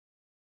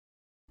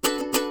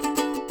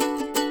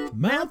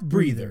Mouth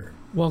Breather.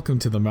 Welcome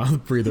to the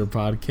Mouth Breather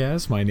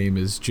podcast. My name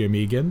is Jim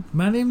Egan.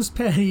 My name's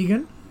Pat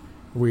Egan.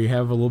 We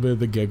have a little bit of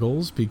the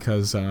giggles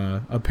because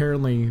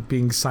apparently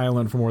being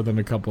silent for more than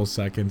a couple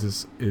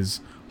seconds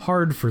is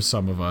hard for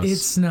some of us.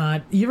 It's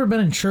not. You ever been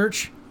in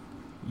church?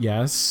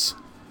 Yes.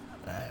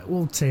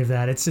 We'll save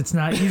that. It's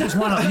not. You just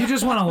want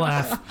to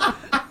laugh.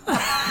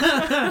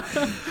 You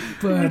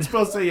But were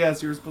supposed to say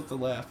yes. You were supposed to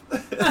laugh.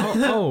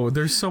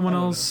 There's someone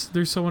else.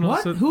 There's someone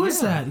what? else. Who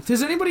is that?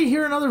 Does anybody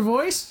hear another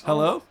voice?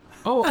 Hello?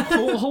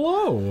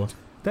 Hello.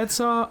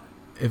 That's I'll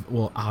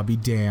be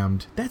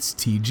damned. That's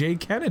TJ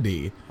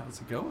Kennedy.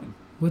 How's it going?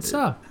 What's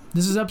up?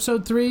 This is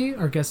episode 3.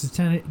 Our guest is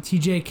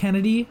TJ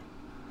Kennedy.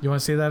 You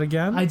want to say that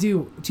again? I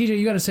do. TJ,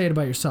 you got to say it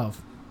about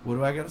yourself. What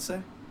do I got to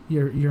say?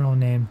 Your own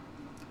name.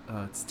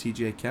 It's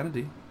TJ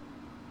Kennedy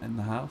in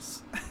the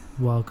house.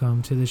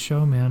 Welcome to the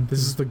show, man.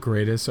 This is the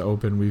greatest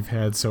open we've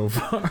had so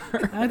far.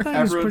 I thought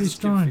it was pretty Everyone's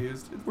strong.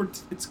 confused.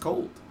 It's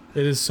cold.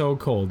 It is so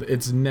cold.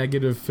 It's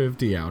negative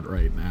 50 out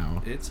right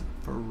now. It's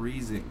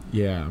freezing.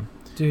 Yeah.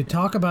 Dude,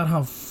 talk about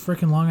how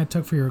freaking long it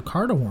took for your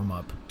car to warm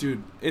up.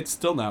 Dude, it's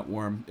still not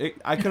warm.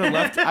 I could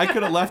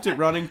have left it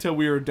running till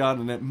we were done,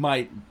 and it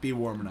might be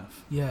warm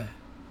enough. Yeah.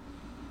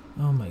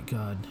 Oh my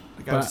God.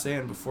 Like I was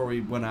saying before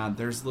we went on,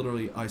 there's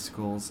literally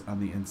icicles on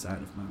the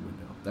inside of my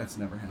window. That's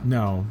never happened.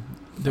 No.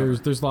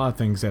 There's a lot of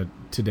things that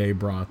today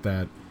brought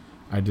that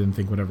I didn't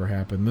think would ever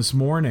happen. This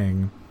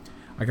morning,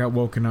 I got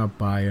woken up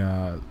by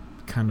all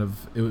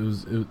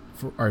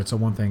right, so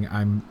one thing,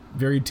 I'm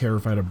very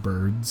terrified of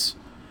birds.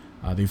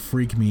 They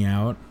freak me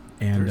out.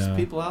 And there's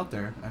people out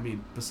there. I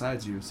mean,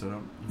 besides you, so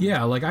don't.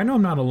 Yeah, like I know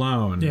I'm not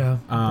alone. Yeah.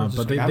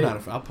 But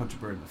I'll punch a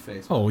bird in the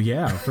face. Oh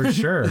yeah, for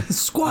sure.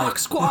 Squawk,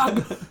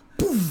 squawk.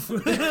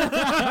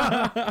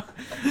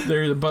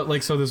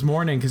 So this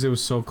morning, because it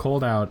was so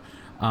cold out,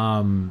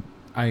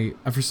 I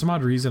for some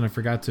odd reason I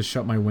forgot to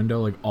shut my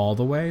window like all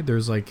the way.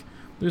 There's like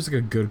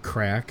a good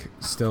crack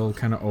still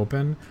kind of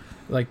open,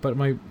 but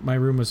my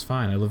room was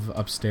fine. I live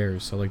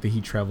upstairs, so like the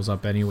heat travels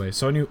up anyway.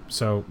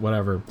 So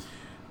whatever.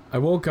 I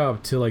woke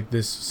up to like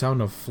this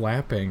sound of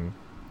flapping,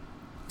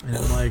 and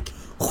I'm like,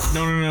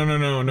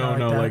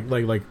 no,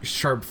 like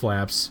sharp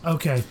flaps.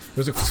 Okay. It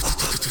was like,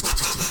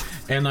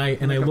 and I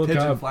look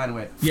up. Flying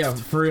away. Yeah,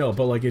 for real,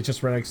 but like it's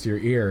just right next to your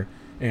ear.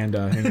 And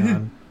hang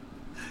on.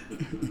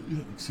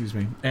 Excuse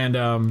me.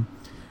 And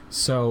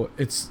so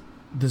it's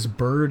this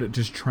bird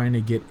just trying to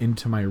get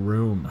into my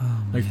room,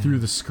 through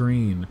the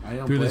screen,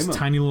 through this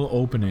tiny little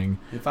opening.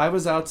 If I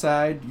was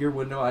outside your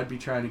window, I'd be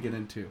trying to get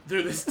in too.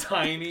 Through this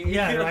tiny.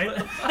 Yeah, right?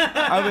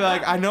 I'd be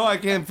like, I know I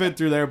can't fit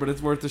through there, but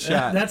it's worth a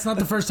shot. That's not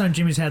the first time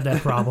Jimmy's had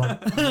that problem.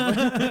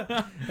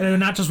 And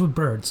not just with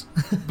birds.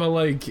 But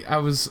like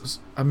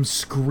I'm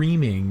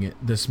screaming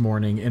this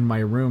morning in my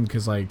room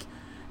because and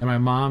my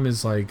mom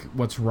is like,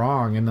 what's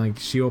wrong? And like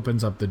she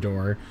opens up the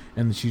door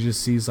and she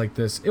just sees like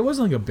this. It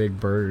wasn't like a big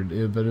bird,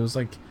 but it was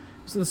the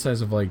size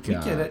of like. You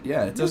get it,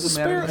 yeah. It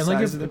doesn't matter the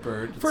size of the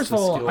bird. First of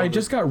all, I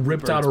just got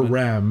ripped out of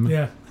REM.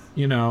 Yeah.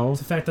 You know. It's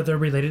the fact that they're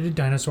related to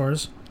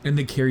dinosaurs. And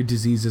they carry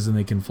diseases and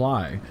they can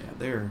fly.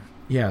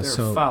 Yeah, they're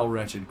so foul,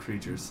 wretched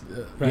creatures.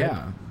 Right.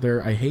 Yeah,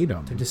 I hate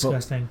them. They're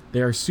disgusting.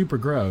 They are super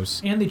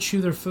gross. And they chew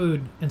their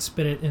food and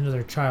spit it into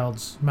their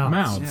child's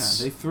mouths.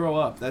 Yeah, they throw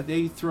up.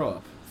 They throw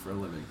up for a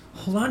living.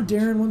 Hold on,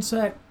 Darren, one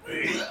sec.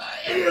 There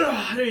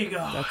you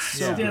go. That's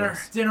so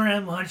Dinner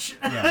and lunch.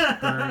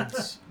 Yeah,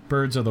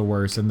 birds are the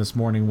worst. And this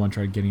morning, one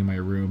tried getting in my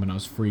room, and I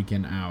was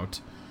freaking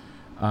out.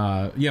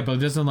 But it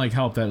doesn't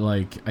help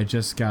that I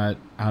just got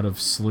out of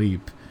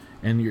sleep,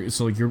 and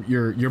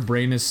your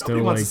brain is still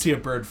Nobody wants to see a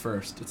bird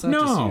first. It's not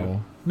just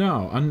you.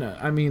 No.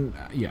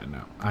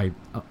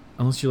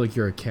 Unless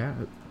you're a cat.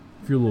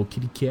 If you're a little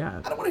kitty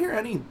cat. I don't want to hear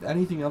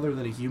anything other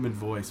than a human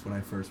voice when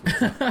I first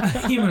wake up.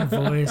 Human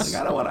voice.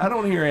 I don't want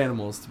to hear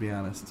animals, to be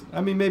honest.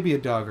 I mean, maybe a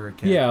dog or a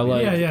cat. Yeah,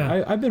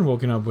 yeah. I've been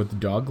woken up with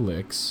dog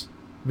licks.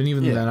 But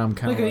even then, I'm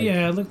kind of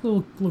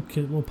little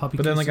puppy.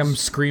 But then, I'm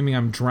screaming,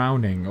 I'm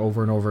drowning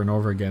over and over and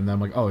over again. Then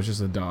I'm like, oh, it's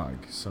just a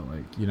dog. So,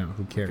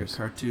 who cares? Like a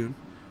cartoon.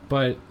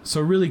 But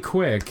so really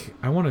quick,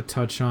 I want to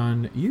touch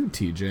on you,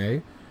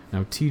 TJ.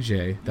 Now,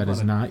 TJ, that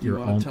is not your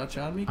own. You want to touch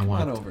on me? Come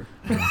on over.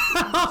 I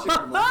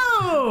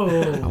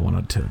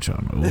want to touch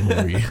on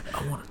Ori.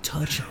 I want to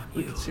touch on you.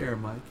 We can share a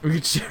mic. We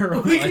could share a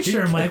mic. We can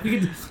share a mic.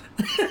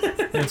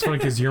 It's funny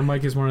because your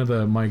mic is one of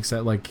the mics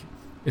that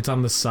it's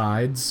on the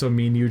sides, so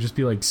me and you just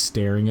be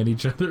staring at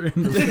each other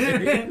in the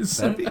face.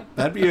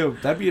 that'd be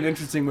an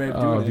interesting way of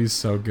doing it. Oh, it'd be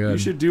so good. You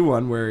should do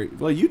one where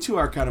you two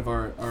are kind of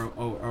are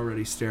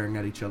already staring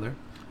at each other.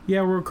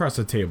 Yeah, we're across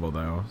the table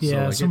though.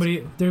 Yeah, so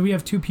we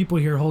have 2 people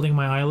here holding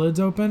my eyelids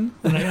open,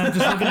 and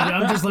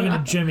I'm just looking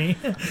at Jimmy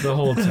the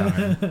whole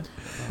time.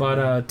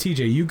 But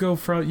TJ, you go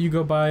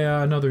by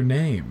another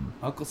name.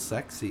 Uncle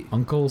Sexy.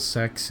 Uncle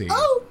Sexy.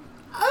 Oh,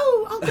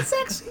 Uncle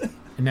Sexy.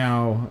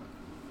 Now,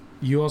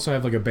 you also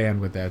have a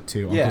band with that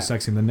too. Yeah. Uncle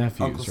Sexy and the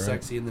Nephews, Uncle right?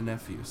 Sexy and the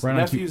Nephews. Right, the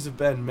Nephews have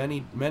been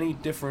many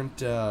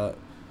different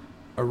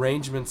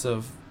arrangements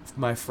of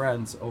my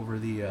friends over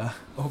the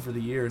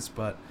years,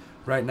 but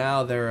Right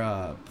now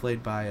they're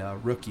played by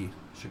Rookie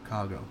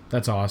Chicago.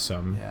 That's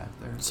awesome. Yeah,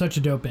 Such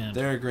a dope band.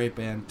 they're a great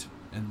band,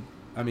 and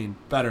I mean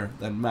better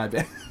than my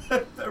band.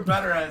 They're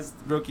better as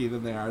Rookie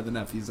than they are the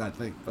Nephews, I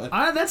think. But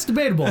That's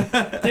debatable.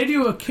 They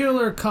do a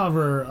killer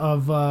cover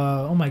of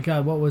oh my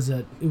god, what was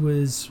it?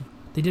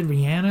 They did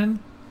Rhiannon.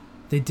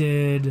 They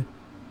did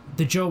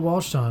the Joe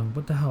Walsh song.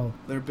 What the hell?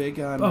 they're big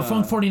on.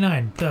 Funk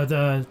 49.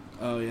 The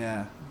Oh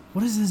yeah.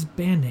 what is this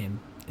band name?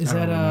 Is I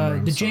don't that remember,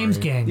 I'm the James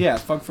sorry. Gang? Yeah,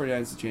 Funk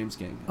 49 is the James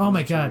Gang. Oh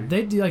my That's right. god,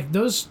 they do like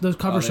those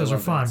cover they shows are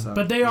love that fun. song.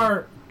 But they Yeah.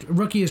 are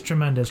Rookie is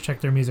tremendous.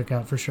 Check their music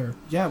out for sure.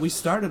 Yeah, we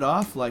started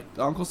off like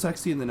Uncle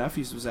Sexy and the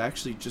Nephews was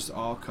actually just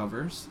all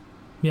covers.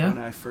 When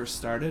Yeah. I first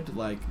started,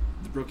 like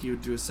the Rookie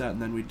would do a set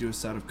and then we'd do a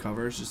set of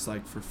covers just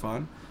like for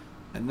fun.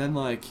 And then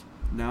like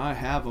now I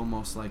have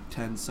almost like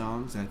 10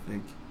 songs, I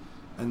think.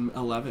 And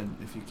 11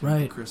 if you count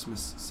Right. the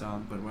Christmas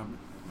song, but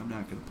I'm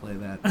not going to play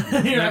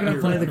that. You're not gonna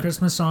play the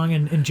Christmas song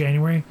in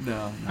January.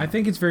 No. I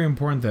think it's very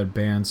important that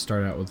bands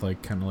start out with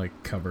like kind of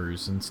like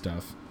covers and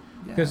stuff.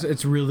 Because Yeah.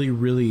 it's really,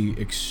 really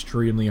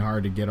extremely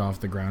hard to get off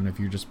the ground if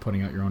you're just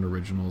putting out your own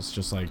originals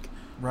just like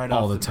right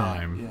all off the bat,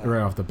 time, yeah.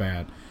 right off the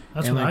bat.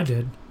 That's And, what I like,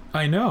 did.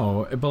 I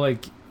know, but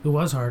like, It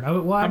was hard. I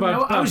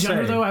about was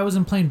younger say. though. I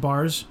wasn't playing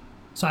bars,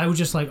 so I was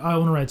just like, I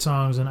want to write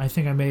songs, and I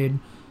think I made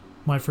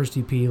my first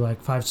EP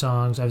like 5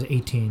 songs. I was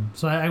 18,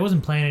 so I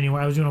wasn't playing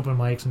anywhere. I was doing open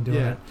mics and doing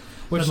Yeah. it.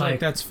 which But, like like-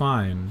 that's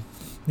fine.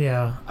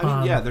 Yeah. I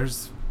mean, yeah,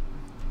 there's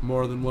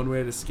more than one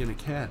way to skin a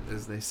cat,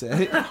 as they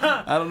say.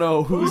 I don't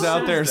know who's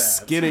out there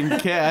skinning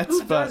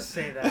cats, but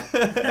say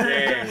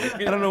that?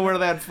 I don't know where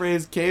that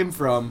phrase came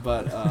from,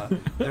 but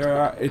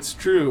it's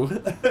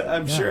true.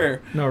 I'm Yeah.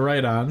 sure. No,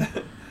 right on.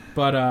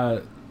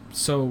 But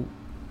so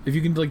if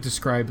you can like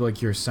describe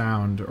like your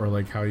sound or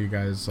like how you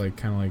guys like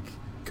kind of like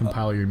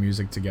compile your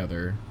music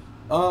together.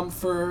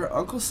 For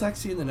Uncle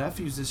Sexy and the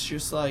Nephews, it's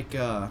just like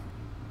I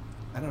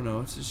don't know.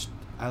 It's just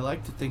I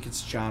like to think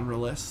it's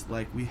genreless.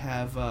 Like we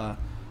have,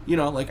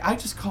 like I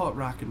just call it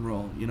rock and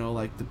roll.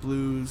 Like the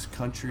blues,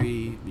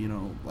 country.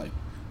 Like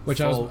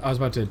Which I folk. was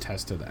about to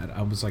attest to that.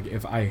 I was like,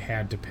 if I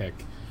had to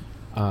pick,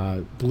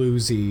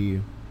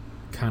 bluesy,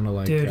 kind of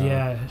like Dude,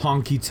 yeah.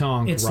 honky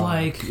tonk It's rock.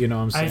 like You know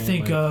what I'm saying? I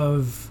think like,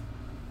 of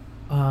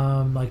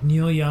like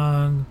Neil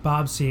Young,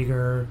 Bob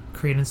Seger,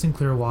 Creedence and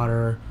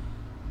Clearwater,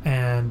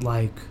 and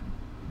like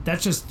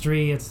that's just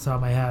 3 at the top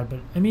of my head. But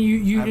I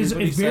mean, Everybody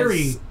it's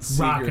very says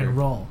rock Seeger. and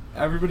roll.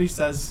 Everybody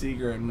says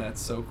Seeger, and that's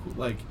so cool.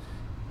 Like,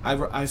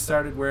 I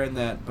started wearing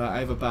that, but I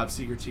have a Bob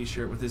Seger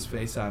T-shirt with his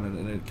face on it,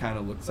 and it kind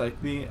of looks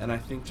like me. And I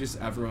think just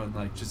everyone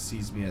like just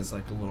sees me as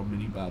like a little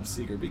mini Bob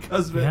Seger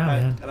because of it, Yeah,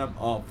 man. and I'm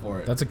all for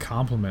it. that's a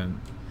compliment.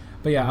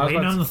 But yeah, I was Waiting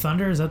about on to- the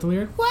thunder, is that the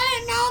lyric?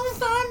 Waiting on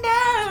the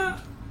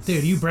thunder.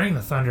 Dude, you bring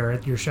the thunder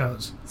at your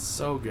shows.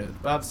 So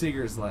good. Bob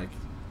Seger is like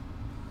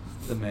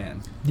the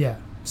man. Yeah,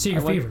 Seeger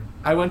I went- Fever.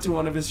 I went to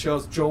one of his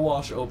shows. Joe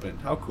Walsh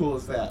opened. How cool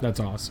is that? that's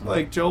awesome.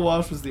 Like Joe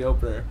Walsh was the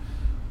opener,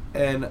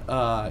 and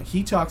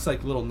he talks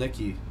like Little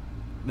Nicky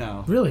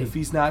now. Really? If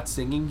he's not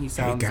singing, he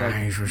sounds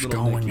like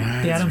Little Nicky. The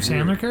Adam It's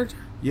weird. Sandler character.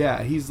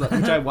 Yeah, he's like,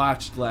 which I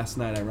watched last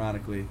night,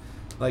 ironically.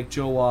 Like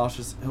Joe Walsh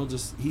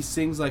he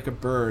sings like a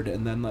bird,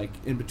 and then like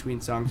in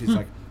between songs he's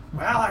like,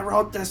 "Well, I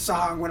wrote this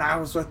song when I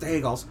was with the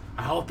Eagles.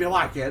 I hope you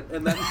like it."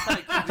 And then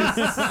like he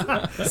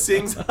just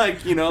sings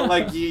like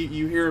like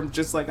you hear him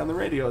just like on the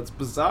radio. It's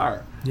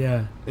bizarre.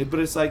 Yeah. But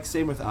it's like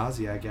same with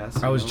Ozzy, I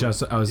guess. I was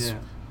Yeah.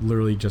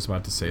 literally just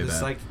about to say It's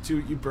that. like,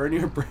 dude, you burn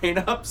your brain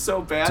up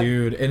so bad,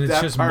 Dude, and it's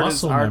that just part is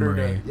muscle harder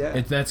to- memory. yeah.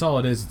 That's all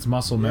it is. It's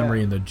muscle memory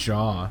Yeah. in the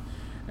jaw,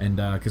 and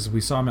because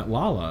we saw him at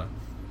Lala,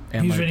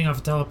 and He was like, reading off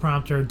a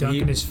teleprompter,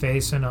 dunking He- his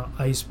face in an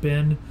ice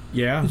bin.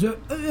 yeah, He's like,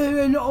 he's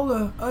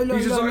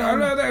just like, I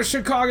know that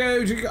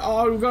Chicago.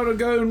 I'm gonna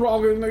go and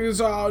rock it.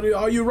 Like,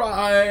 are you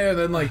right? And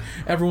then like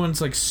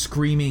everyone's like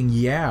screaming,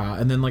 yeah.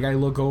 And then like I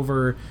look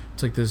over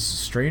to like this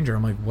stranger.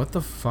 I'm like, what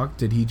the fuck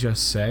did he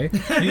just say?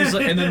 And he's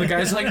like, and then the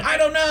guy's like, I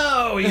don't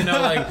know.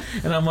 Like,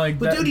 and I'm like,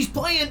 But that- dude, he's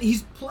playing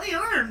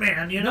Iron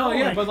Man, you know? No,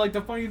 yeah, like- but like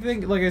the funny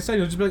thing, like I said,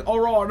 he'll just be like, all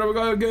right, then we're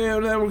gonna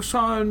go, then we're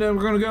trying, then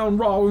we're gonna go and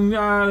roll, and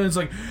it's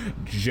like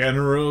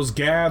generals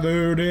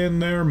gathered in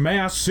their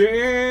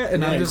masses,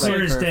 and Yeah, I'm just like-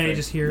 clear like, as day, perfect.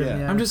 just hear Yeah.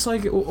 him. I'm just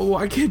like,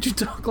 why can't you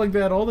talk like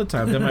that all the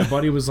time? Then my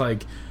buddy was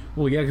like,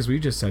 well, yeah, because we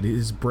just said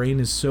his brain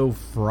is so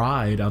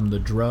fried on the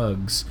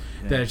drugs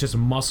that it's just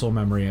muscle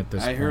memory at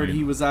this I point. heard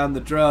he was on the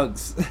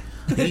drugs.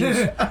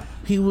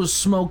 he was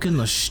smoking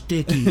the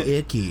sticky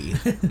icky,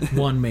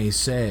 one may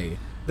say.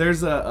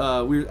 There's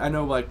I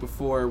know like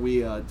before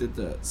we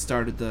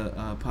started the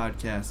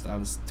podcast, I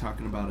was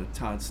talking about a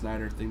Todd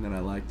Snyder thing that I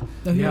liked.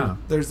 Oh, Yeah.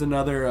 There's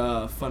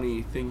another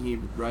funny thing he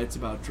writes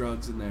about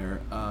drugs in there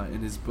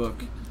in his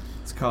book.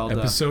 It's called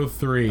Episode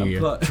 3,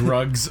 Unplu-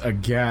 drugs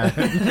again.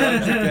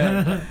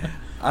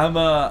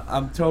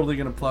 I'm totally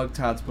gonna plug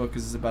Todd's book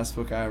because it's the best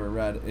book I ever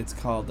read. It's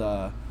called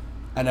I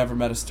Never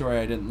Met a Story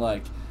I Didn't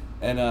Like,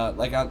 and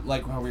like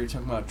how we were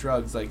talking about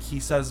drugs. Like he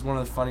says one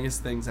of the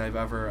funniest things I've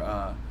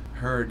ever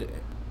heard.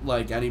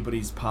 Like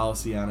anybody's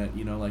policy on it,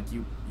 like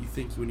you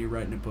think when you're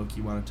writing a book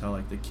you want to tell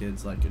like the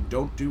kids like, and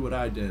don't do what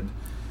I did,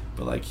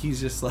 But like he's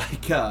just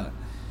like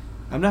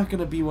I'm not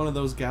gonna be one of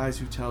those guys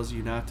who tells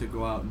you not to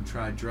go out and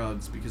try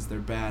drugs because they're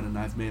bad and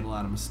I've made a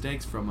lot of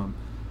mistakes from them.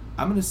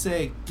 I'm gonna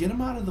say get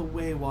them out of the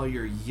way while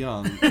you're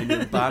young and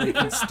your body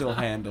can still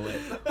handle it.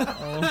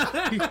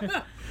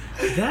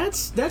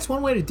 That's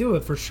one way to do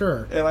it for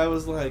sure. And I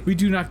was like, We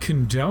do not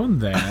condone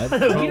that. We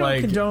but don't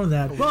like, condone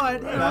that, but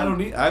and I don't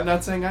need. I'm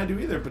not saying I do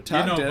either, but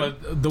Todd did.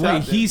 but the Todd way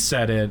did. he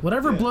said it,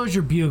 whatever Yeah. blows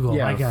your bugle,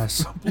 Yeah. I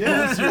guess.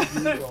 Yeah,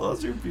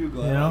 close your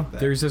bugle. You I know? like that.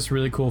 there's this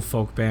really cool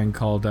folk band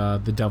called The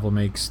Devil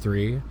Makes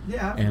Three,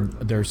 yeah, and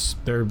they're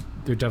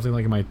definitely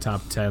like in my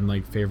top 10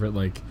 like favorite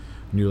like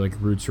new like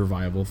roots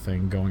revival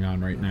thing going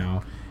on right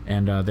now.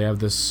 And they have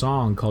this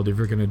song called "If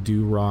You're Gonna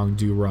Do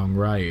Wrong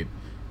Right,"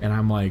 and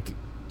I'm like,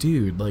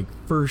 dude, like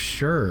for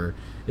sure,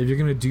 if you're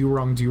gonna do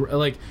wrong,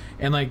 like,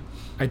 and like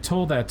I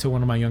told that to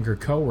one of my younger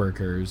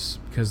coworkers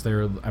because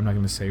I'm not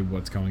gonna say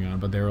what's going on,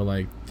 but they were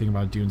like thinking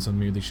about doing something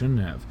maybe they shouldn't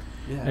have.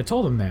 yeah. I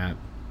told them that,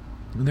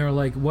 and they were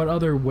like, what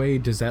other way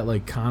does that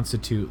like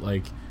constitute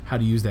like how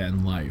to use that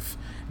in life?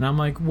 And I'm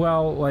like,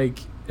 well, like,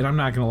 and I'm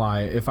not gonna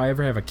lie, if I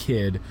ever have a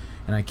kid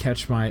and I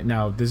catch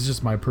now this is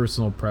just my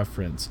personal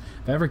preference,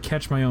 if I ever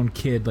catch my own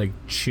kid like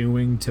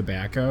chewing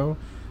tobacco,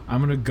 I'm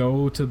gonna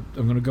go to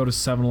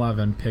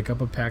 7-Eleven, pick up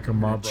a pack of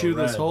Marlboro Chew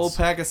this Reds. whole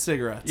pack of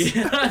cigarettes.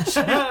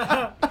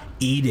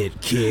 Eat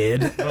it,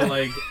 kid. But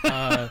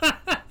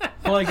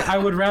like I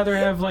would rather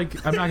have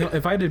like, I'm not gonna,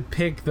 if I had to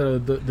pick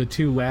the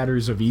two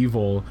ladders of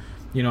evil,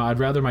 you know, I'd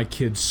rather my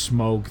kid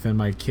smoke than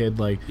my kid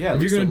like. Yeah, at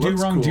if least you're it gonna do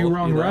looks wrong, cool, do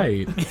wrong you know?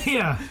 right.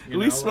 Yeah. At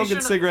least smoking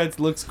At cigarettes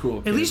looks cool.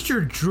 At least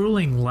you're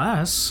drooling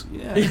less.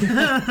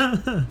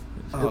 Yeah.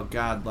 Oh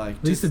God, like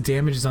At least the just,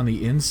 damage is on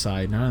the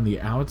inside, not on the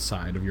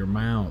outside of your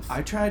mouth.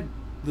 I tried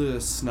the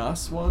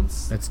snus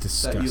once. That's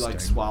disgusting. That you like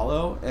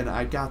swallow, and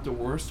I got the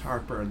worst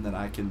heartburn that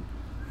I can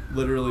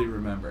literally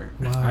remember.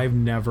 Wow. I've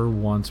never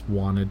once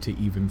wanted to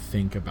even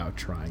think about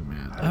trying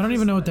that. I don't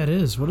even know what that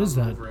is. What is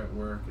that? Over at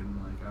work, and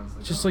like I was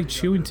like, Just oh, like maybe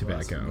chewing I'll get a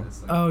glass of tobacco.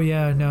 this, like, Oh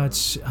yeah, no,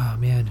 it's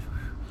man.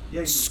 yeah,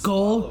 you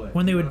Skull swallow it.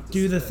 when they You don't would have to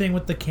do the spit. thing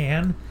with the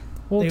can.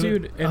 Well, They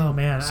dude, would- and oh,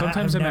 man,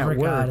 sometimes I've I'm never at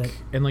got work, it.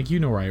 and like you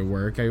know where I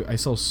work, I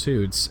sell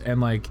suits, and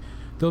like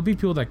there'll be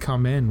people that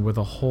come in with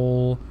a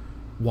whole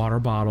water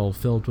bottle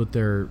filled with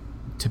their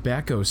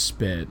tobacco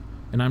spit,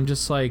 and I'm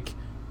just like,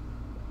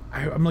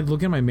 I'm like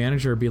looking at my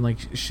manager, being like,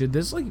 should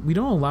this like we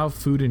don't allow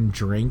food and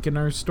drink in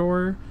our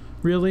store,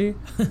 really?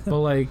 But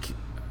like,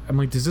 I'm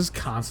like, does this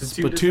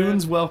constitute?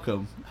 Spittoons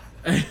welcome.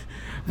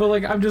 But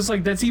like, I'm just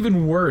like, that's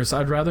even worse.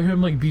 I'd rather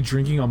him like be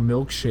drinking a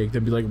milkshake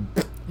than be like,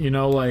 you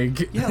know,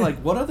 like. Yeah, like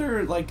what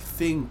other like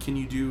thing can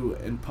you do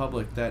in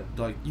public that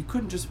like you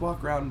couldn't just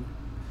walk around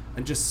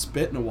and just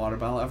spit in a water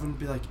bottle? Everyone would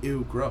be like,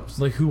 ew, gross.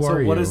 Like, who so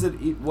are what you? is it?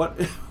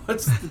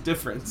 What's the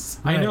difference?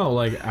 I know,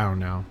 like, I don't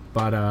know,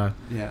 but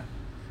Yeah.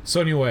 so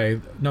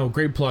anyway, no,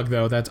 great plug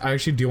though. I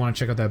actually do want to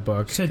check out that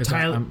book. Said 'cause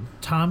Tyler,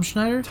 Tom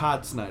Schneider.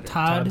 Todd Snyder.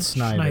 Todd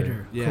Snyder.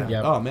 Schneider. Yeah.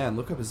 Yep. Oh man,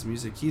 look up his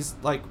music. He's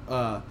like,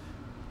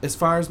 as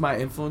far as my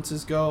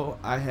influences go,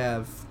 I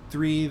have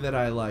 3 that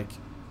I like.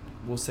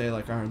 We'll say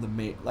like are the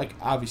main. Like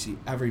obviously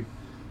every,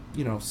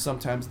 you know,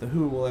 sometimes the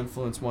Who will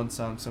influence one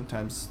song.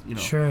 Sometimes you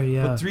know. Sure,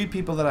 yeah. But 3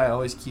 people that I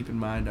always keep in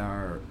mind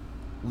are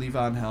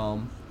Levon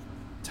Helm,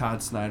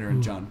 Todd Snyder, and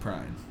Ooh. John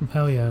Prine.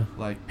 Hell yeah.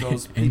 Like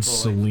those people. and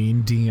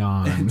Celine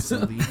Dion. And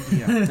Celine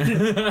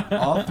Dion.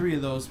 All 3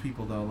 of those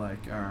people though,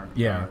 like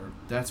Yeah. are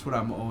that's what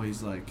I'm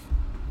always like.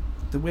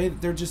 The way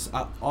they're just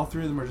all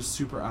 3 of them are just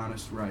super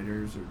honest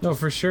writers. Or No, just,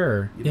 for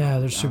sure. you know, Yeah,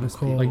 they're super honest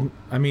cool. people. Like,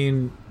 I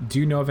mean, do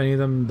you know if any of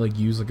them like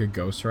use like a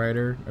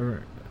ghostwriter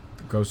or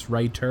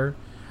ghostwriter?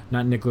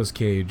 Not Nicolas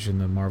Cage in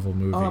the Marvel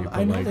movie, but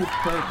I know like they've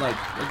played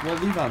like well,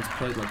 Levon's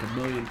played like a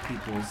million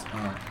people's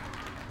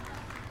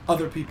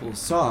other people's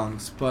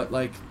songs, but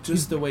like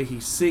just the way he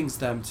sings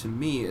them to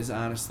me is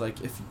honest.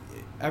 Like if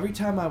every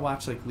time I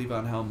watch like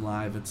Levon Helm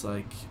live, it's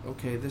like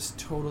okay, this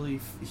totally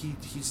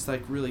he's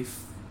like really.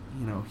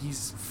 You know, he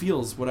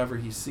feels whatever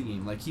he's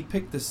singing. Like he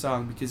picked this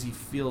song because he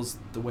feels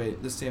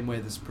the same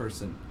way this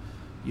person.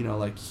 You know,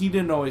 like he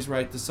didn't always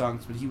write the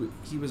songs, but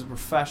he was a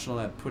professional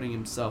at putting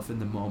himself in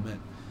the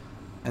moment.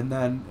 And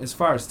then as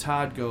far as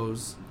Todd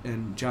goes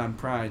and John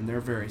Prine,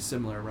 they're very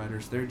similar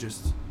writers. They're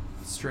just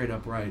straight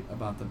up right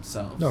about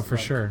themselves. No, for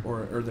like, sure.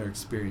 Or their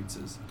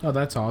experiences. oh,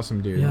 that's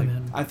awesome, dude. Yeah, Like,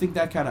 man. I think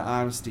that kind of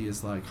honesty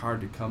is like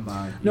hard to come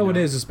by. you No, know? it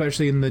is,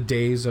 especially in the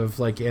days of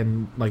like,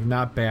 and like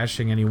not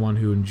bashing anyone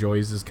who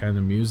enjoys this kind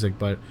of music,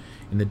 but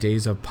in the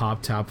days of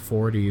pop top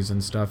 40s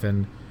and stuff,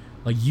 and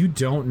like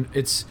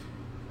it's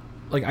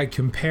like I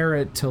compare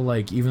it to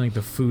like even like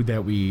the food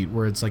that we eat,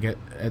 where it's like at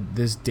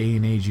this day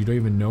and age, you don't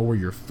even know where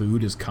your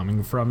food is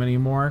coming from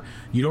anymore.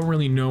 You don't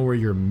really know where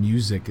your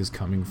music is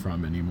coming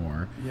from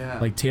anymore. Yeah.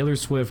 Like Taylor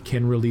Swift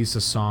can release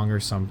a song or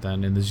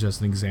something, and this is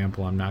just an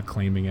example, I'm not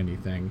claiming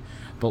anything,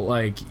 but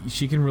like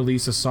she can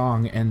release a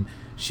song and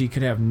she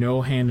could have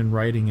no hand in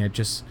writing it,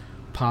 just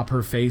pop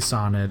her face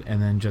on it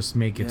and then just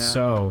make it Yeah.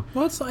 so.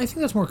 Well, I think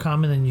that's more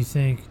common than you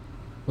think.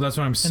 Well, that's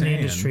what I'm in saying. the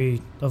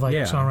industry of like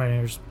Yeah.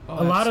 songwriters. Oh,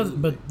 a lot of,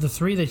 absolutely. but the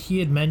three that he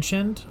had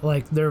mentioned,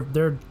 like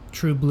they're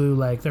true blue,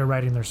 like they're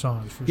writing their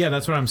songs. For Yeah, sure.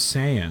 that's what I'm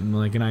saying.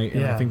 Like, and I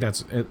Yeah. think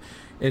that's it.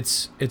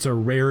 It's a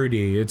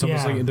rarity. It's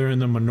almost Yeah. like they're in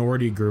the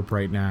minority group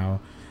right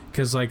now,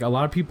 because like a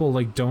lot of people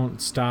like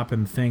don't stop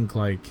and think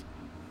like,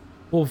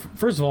 well,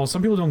 first of all,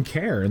 some people don't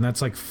care, and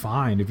that's like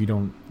fine if you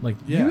don't like.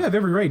 Yeah. You have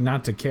every right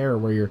not to care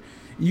where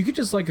you could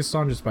just like a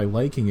song just by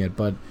liking it,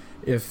 but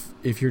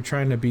if you're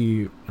trying to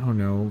be, I don't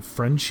know,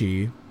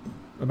 Frenchy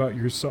about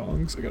your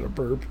songs, I gotta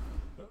burp.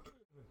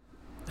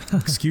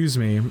 Excuse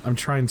me, I'm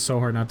trying so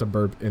hard not to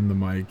burp in the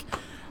mic.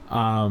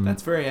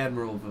 That's very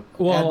admirable.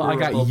 Well, I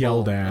got admirable.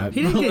 yelled at.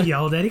 He didn't get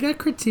yelled at. He got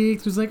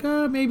critiqued. It was like,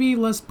 maybe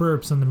less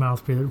burps on the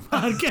Mouth Breather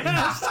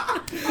podcast.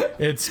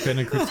 It's been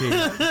a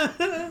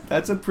critique.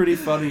 That's a pretty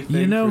funny thing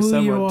You know for who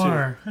someone you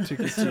are. to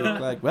critique.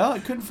 Like, well, I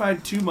couldn't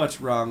find too much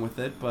wrong with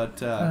it, but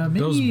Those-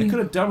 Maybe I could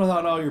have done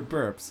without all your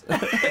burps.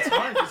 It's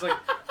hard. It's like,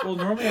 well,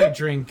 normally I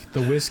drink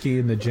the whiskey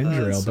and the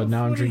ginger ale, that's but so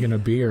now I'm funny. drinking a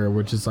beer,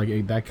 which is like that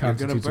You're gonna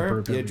constitutes a burp.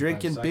 burp. You're every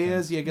drinking 5 beers.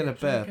 seconds. You're gonna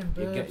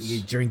burp.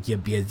 You drink your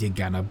beers, you're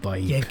gonna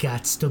burp. you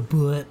got to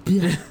burp.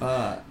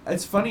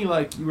 It's funny,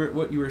 like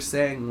what you were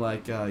saying.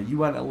 Like you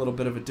went a little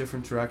bit of a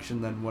different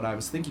direction than what I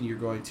was thinking you're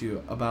going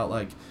to about.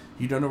 Like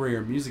you don't know where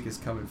your music is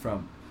coming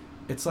from.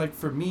 It's like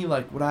for me,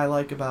 like what I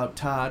like about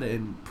Todd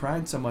and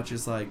Prine so much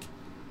is like,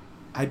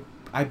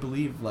 I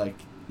believe like.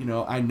 You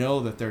know, I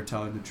know that they're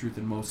telling the truth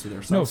in most of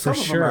their songs. No, for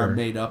Some of them are sure.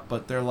 made up,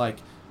 but they're like,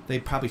 they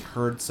probably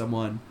heard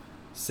someone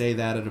say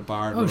that at a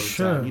bar. and Oh, wrote it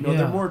sure, down. You know, yeah.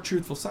 they're more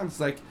truthful songs.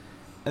 Like,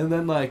 and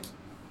then like,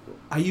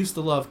 I used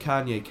to love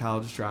Kanye,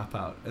 College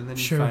Dropout, and then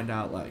you Sure. find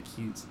out like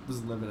he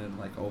was living in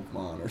like Oak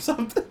Lawn or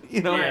something.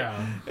 You know,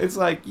 Yeah. it's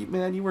like,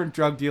 man, you weren't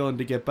drug dealing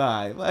to get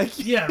by. Like,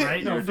 Yeah, right?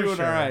 you No, were for doing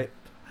sure. all right.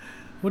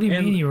 What do you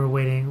And- mean you were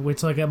waiting? Wait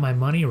till I got my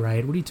money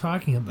right. What are you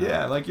talking about?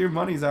 Yeah, like your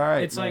money's all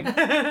right. It's man. like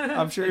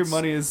I'm sure your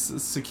money is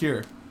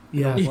secure.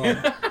 Yeah.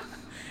 Well,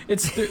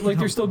 it's like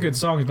they're still good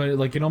songs, but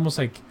like it almost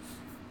like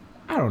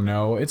I don't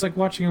know. It's like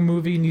watching a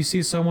movie and you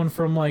see someone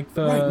from like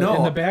the Right, no.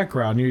 in the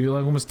background. You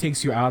like almost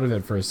takes you out of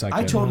it for a second.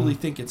 I totally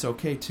think it's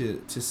okay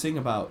to sing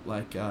about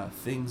like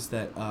things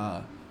that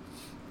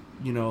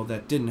you know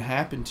that didn't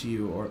happen to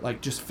you or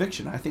like just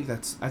fiction. I think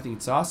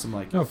it's awesome.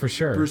 Like No, for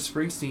sure. Bruce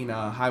Springsteen,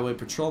 Highway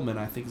Patrolman,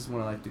 I think is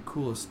one of like the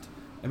coolest.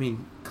 I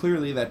mean,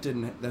 clearly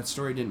that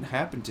story didn't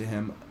happen to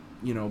him,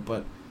 you know,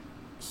 but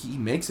he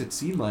makes it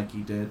seem like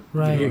he did.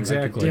 Right. You know,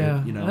 Exactly. Like it did,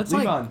 Yeah. You know, That's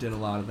Levon like- did a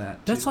lot of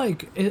that. That's too.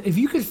 like if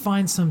you could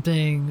find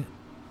something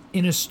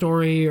in a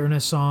story or in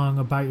a song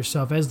about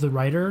yourself as the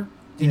writer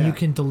and Yeah. you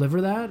can deliver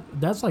that,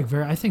 that's like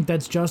I think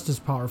that's just as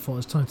powerful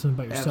as telling something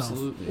about yourself.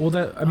 Absolutely. Well,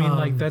 that I mean,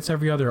 like Um, that's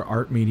every other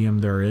art medium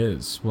there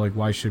is. Like,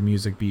 why should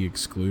music be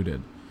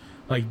excluded?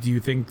 Like, do you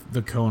think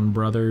the Coen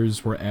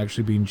brothers were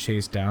actually being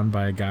chased down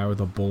by a guy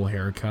with a bull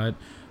haircut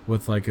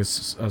with like a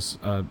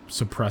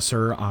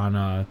suppressor on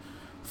a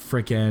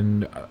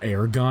freaking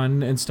air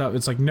gun and stuff?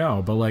 It's like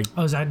no, but like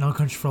Oh, is that No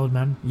Country for Old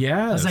Men?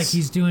 yes, It's like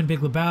he's doing Big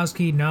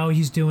Lebowski. No,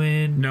 he's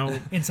doing no,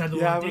 Inside the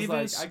yeah, I Llewyn was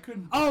Davis. like, I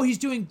couldn't. Oh, he's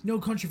doing No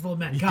Country for Old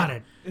Men. Got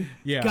it.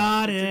 yeah,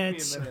 Got It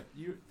took me a it.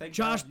 minute. Thank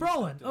Josh God you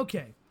Brolin. said that.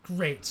 Okay,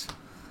 great.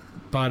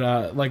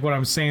 But like what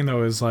I'm saying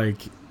though is like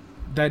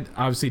that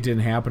obviously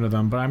didn't happen to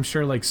them, but I'm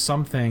sure like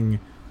something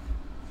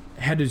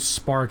had to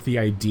spark the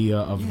idea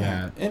of Yeah,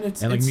 that, and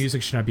it's like it's,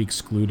 music should not be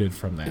excluded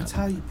from that. It's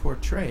how you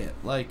portray it,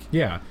 like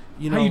Yeah,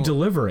 you know how you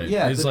deliver it.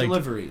 Yeah, is the like,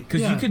 delivery.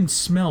 because Yeah. you can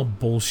smell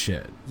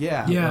bullshit.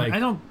 Yeah, Yeah, like- I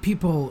don't.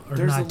 People are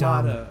There's not a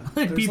dumb. lot of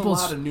there's People's-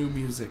 a lot of new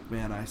music,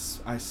 man. I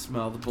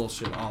smell the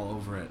bullshit all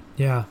over it.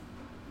 Yeah,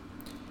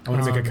 I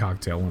want to make a Um,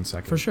 cocktail. 1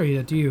 second. for sure.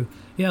 Yeah, do you?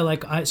 Yeah,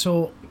 like because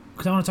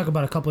I want to talk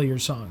about a couple of your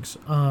songs.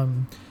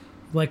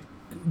 Like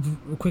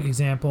a quick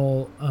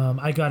example.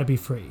 I Gotta Be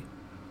Free.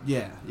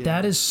 Yeah, yeah.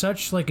 That is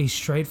such like a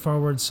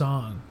straightforward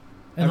song,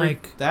 and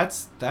like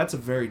that's a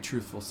very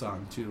truthful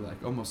song too.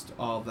 Like almost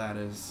all of that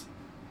is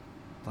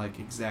like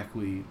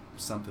exactly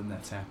something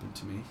that's happened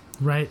to me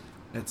right.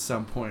 at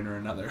some point or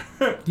another.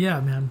 Yeah,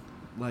 man.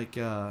 Like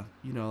you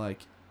know, like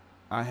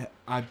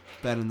I've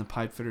been in the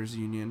pipe fitters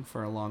union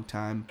for a long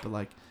time, but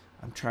like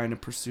I'm trying to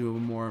pursue a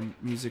more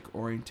music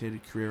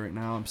oriented career right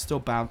now. I'm still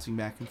bouncing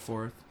back and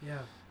forth, Yeah.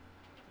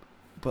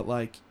 but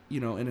like, you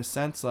know, in a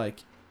sense,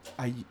 like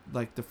I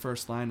like the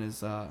first line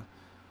is I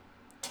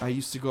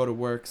used to go to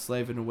work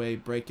slaving away,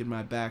 breaking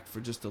my back for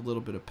just a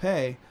little bit of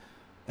pay,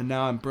 and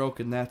now I'm broke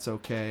and that's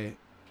okay.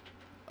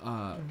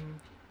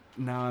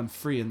 Now I'm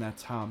free and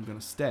that's how I'm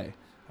gonna stay.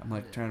 I'm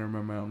like trying to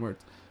remember my own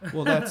words.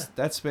 Well,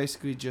 that's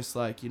basically just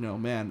like, you know,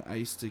 man, I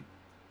used to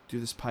do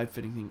this pipe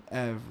fitting thing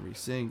every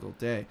single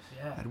day.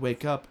 Yeah. I'd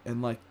wake up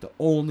and like the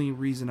only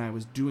reason I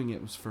was doing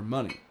it was for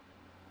money.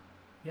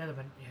 Yeah.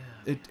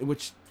 Yeah.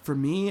 Which for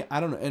me, I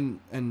don't know,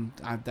 and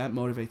that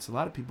motivates a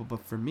lot of people,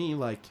 but for me,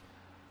 like,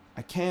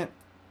 I can't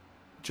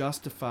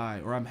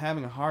justify, or I'm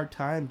having a hard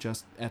time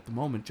just at the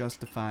moment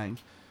justifying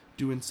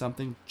doing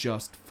something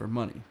just for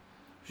money.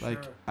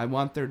 Like, I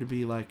want there to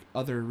be like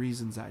other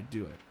reasons I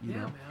do it, you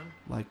know, man.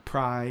 like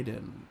pride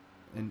and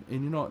you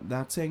know,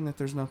 not saying that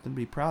there's nothing to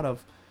be proud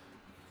of,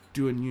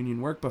 doing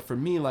union work. But for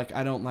me, like,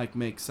 I don't like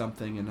make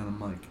something and then I'm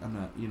like,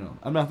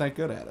 I'm not that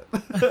good at it.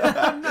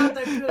 I'm not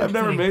that good at I've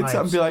never fitting made pipes.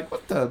 something and be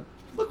like,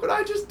 look what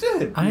I just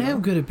did. I you know?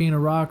 am good at being a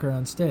rocker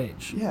on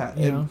stage. Yeah,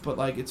 you know? but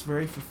like it's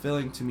very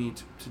fulfilling to me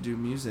to do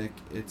music.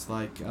 It's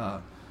like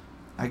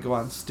I go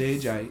on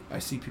stage, I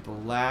see people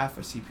laugh,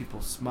 I see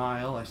people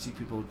smile, I see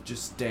people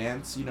just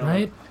dance. You know,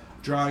 Right?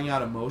 drawing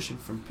out emotion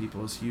from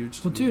people is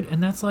huge. To Well, me. dude,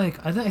 and that's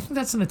like I think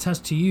that's an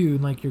attest to you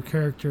and like your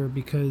character,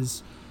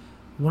 because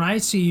when I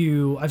see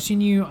you, I've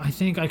seen you. I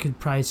think I could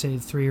probably say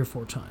 3 or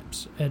 4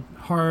 times at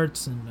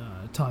Hearts and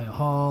Talia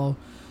Hall,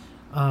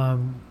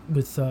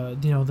 with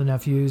the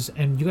nephews,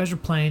 and you guys are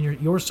playing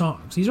your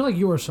songs. These are like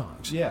your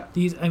songs. Yeah.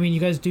 You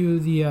guys do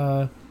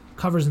the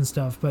covers and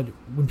stuff, but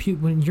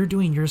when you're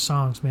doing your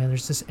songs, man,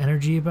 there's this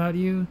energy about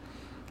you.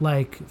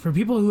 Like, for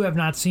people who have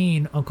not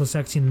seen Uncle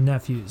Sexy and the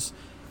Nephews,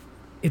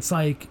 it's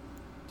like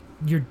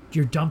you're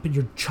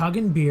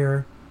chugging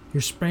beer,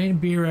 you're spraying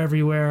beer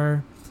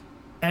everywhere,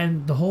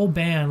 and the whole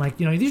band, like,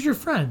 these are your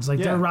friends. Like,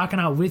 they're rocking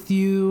out with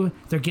you,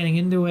 they're getting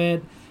into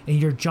it,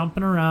 and you're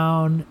jumping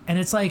around, and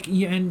it's like,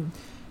 and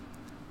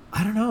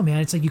I don't know, man,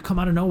 it's like you come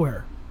out of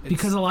nowhere.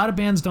 Because a lot of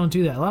bands don't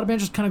do that. A lot of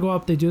bands just kind of go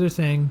up, they do their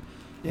thing,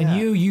 and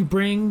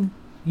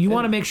you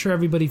want to make sure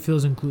everybody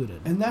feels included.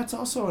 And that's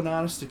also an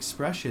honest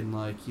expression,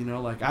 like,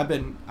 like I've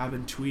been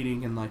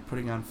tweeting and like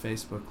putting on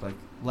Facebook, like,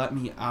 let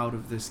me out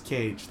of this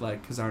cage,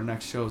 like, because our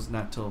next show is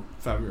not till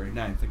February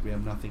 9th. Like, we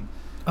have nothing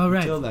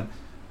until then.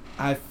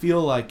 I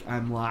feel like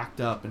I'm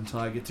locked up until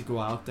I get to go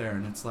out there,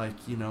 and it's like,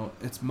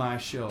 it's my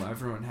show.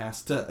 Everyone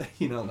has to,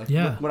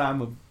 look what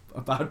I'm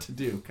about to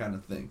do, kind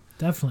of thing.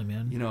 Definitely,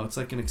 man. It's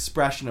like an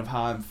expression of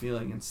how I'm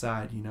feeling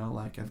inside.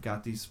 Like, I've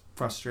got these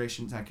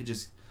frustrations. I could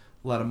just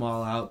let them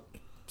all out,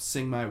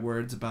 sing my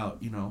words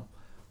about,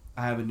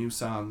 I have a new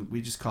song.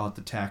 We just call it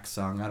the tax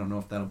song. I don't know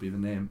if that'll be the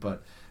name,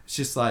 but it's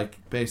just like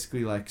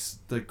basically like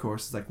the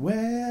chorus is like,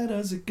 where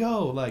does it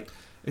go? Like,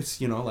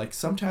 it's, like,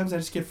 sometimes I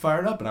just get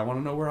fired up and I want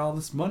to know where all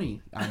this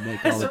money I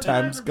make all the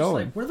time's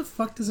going. Like, where the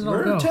fuck does it all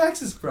where go? are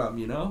taxes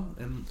from,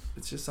 And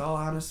it's just all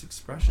honest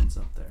expressions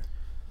up there.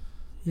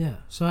 Yeah.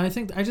 So I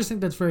just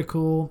think that's very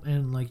cool,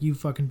 and like you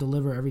fucking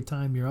deliver every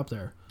time you're up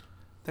there.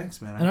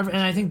 Thanks, man. And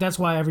I think that's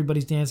why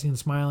everybody's dancing and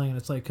smiling, and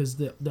it's like, because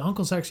the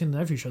Uncle Sexy and the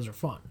Nephew shows are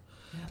fun.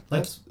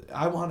 Like,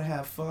 I want to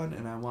have fun,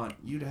 and I want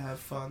you to have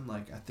fun.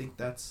 Like, I think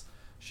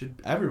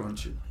everyone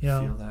should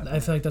feel that. I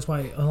feel like that's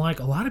why, like,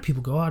 a lot of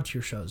people go out to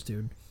your shows,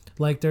 dude.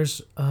 Like,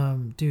 there's,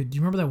 dude, do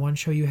you remember that one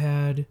show you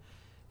had? It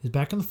was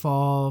back in the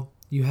fall.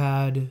 You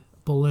had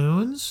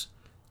balloons,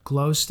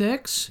 glow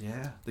sticks.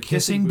 Yeah, the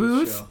kissing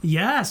booth. show.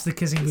 Yes, the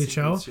kissing booth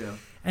show.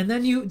 And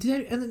then you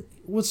did, and then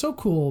what's so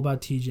cool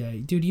about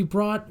TJ, dude? You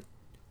brought,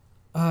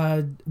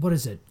 what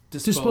is it?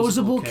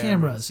 Disposable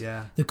cameras.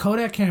 Yeah. The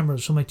Kodak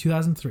cameras from like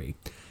 2003.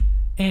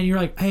 And you're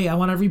like, hey, I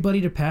want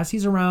everybody to pass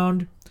these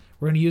around.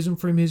 We're gonna use them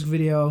for a music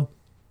video.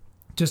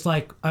 Just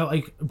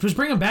just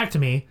bring them back to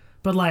me,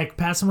 but like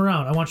pass them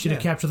around. I want you to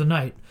capture the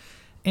night.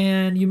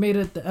 And you made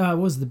it. What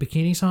was it, the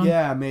bikini song?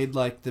 Yeah, I made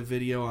like the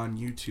video on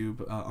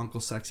YouTube.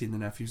 Uncle Sexy and the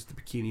Nephews, the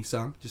bikini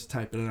song. Just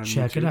type it in on YouTube.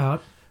 Check it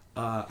out.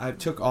 I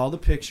took all the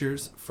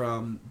pictures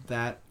from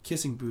that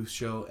kissing booth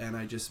show and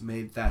I just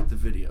made that the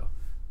video,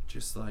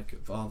 just like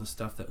of all the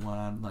stuff that went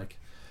on. Like,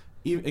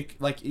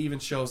 even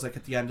shows like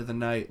at the end of the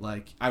night.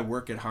 Like, I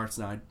work at Hearts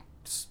now. I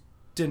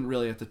didn't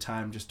really at the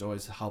time, just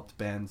always helped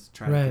bands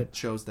try to get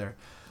shows there.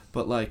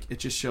 But like, it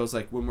just shows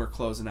like when we're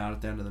closing out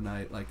at the end of the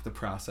night, like the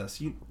process.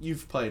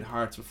 You've played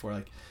Hearts before,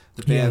 like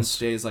the band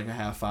stays like a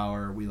half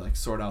hour. We like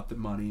sort out the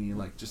money,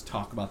 like just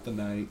talk about the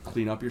night,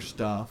 clean up your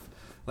stuff.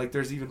 Like,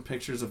 there's even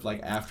pictures of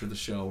like after the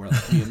show where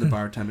like me and the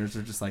bartenders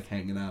are just like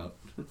hanging out.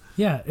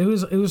 Yeah, it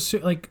was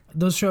like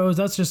those shows.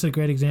 That's just a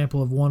great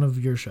example of one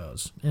of your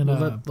shows. And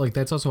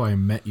that's also how I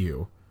met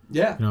you.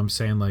 Yeah, you know what I'm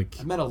saying? Like,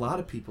 I met a lot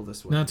of people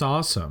this way. That's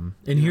awesome.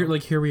 And here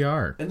we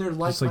are. And they're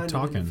like-minded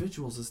talking.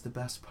 individuals is the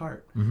best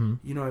part. Mm-hmm.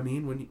 You know what I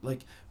mean?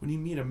 When you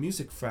meet a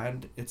music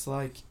friend, it's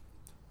like,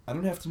 I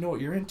don't have to know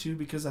what you're into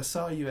because I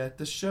saw you at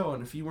this show,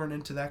 and if you weren't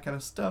into that kind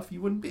of stuff,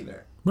 you wouldn't be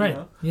there. Right. You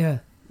know? Yeah.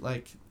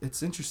 Like,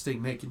 it's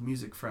interesting making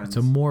music friends. It's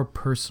a more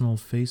personal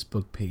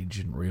Facebook page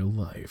in real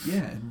life.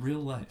 Yeah, in real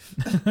life.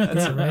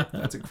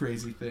 That's a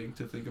crazy thing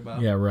to think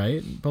about. Yeah,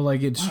 right? But,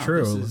 like, it's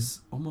true. This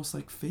is almost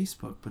like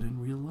Facebook, but in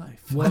real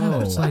life. Wow.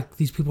 It's like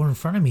these people are in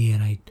front of me,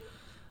 and I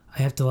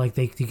have to, like,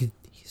 they could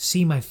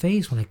see my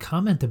face when I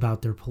comment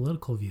about their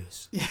political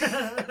views.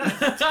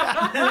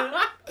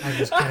 I'm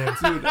just kidding.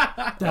 Dude,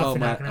 definitely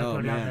not going to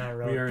go down that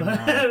road. We are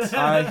not.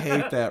 I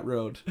hate that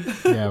road.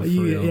 Yeah, for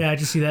real. Yeah, I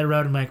just see that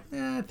road and I'm like,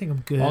 I think I'm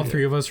good. All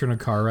three of us are in a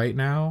car right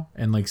now,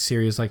 and like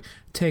Siri's like,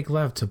 take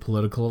left to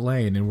political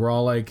lane, and we're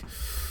all like,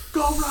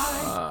 go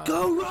right,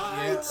 go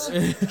right.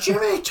 Yeah.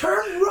 Jimmy,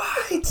 turn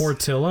right.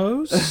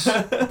 Portillo's?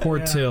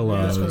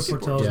 Portillo's. Yeah, let's go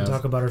to Portillo's and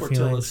talk about our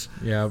feelings.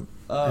 Yeah.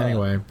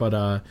 Anyway,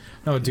 but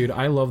no, dude,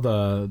 I love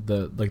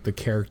the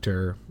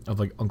character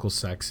of like Uncle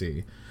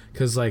Sexy,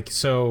 because like,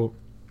 so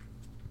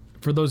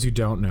for those who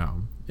don't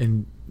know,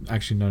 and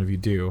actually none of you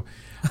do.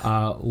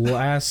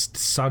 Last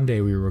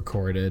Sunday we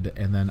recorded,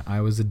 and then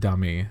I was a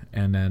dummy,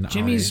 and then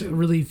Jimmy's a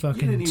really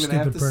fucking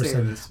stupid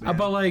person. this, man.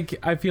 but like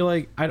I feel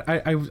like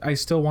I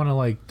still want to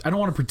like I don't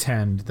want to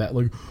pretend that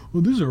like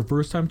well this is our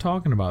first time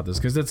talking about this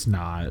because it's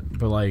not.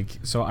 But like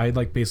so I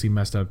like basically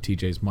messed up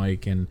TJ's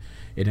mic and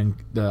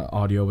the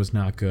audio was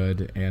not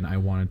good, and I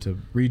wanted to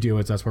redo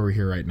it. So that's why we're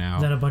here right now.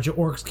 Then a bunch of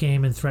orcs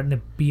came and threatened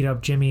to beat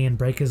up Jimmy and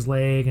break his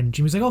leg, and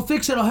Jimmy's like, "I'll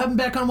fix it. I'll have him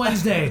back on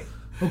Wednesday.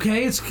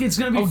 Okay, it's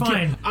gonna be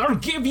fine." I'll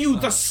give you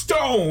the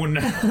stone.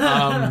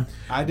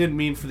 I didn't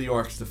mean for the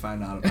orcs to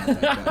find out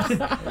about that, guys. It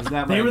was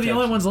not my They were the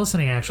only intention. ones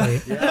listening, actually.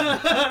 Just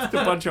a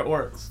bunch of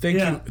orcs.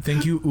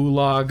 Thank you,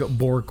 Ulag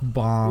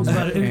Borkbaum. It was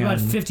about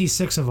and-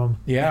 56 of them.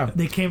 Yeah.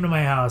 They came to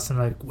my house and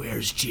like,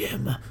 "Where's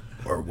Jim?"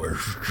 Or where's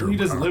He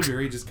doesn't live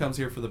here. He just comes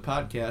here for the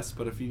podcast.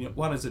 But if you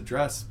want his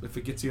address, if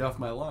it gets you off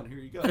my lawn, here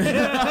you go.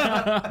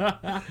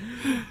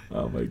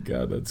 Oh my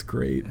god, that's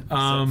great.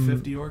 Send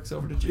 50 orcs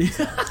over to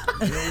Jason.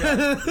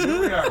 Here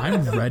we are.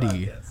 I'm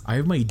ready. I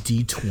have my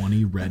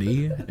D20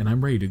 ready, and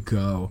I'm ready to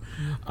go.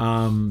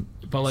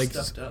 But like,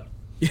 Stuffed up.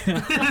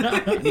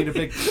 Need a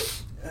big.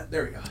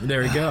 There we go.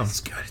 there we go. It's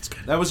good. It's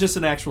good. That was just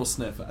an actual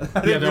sniff.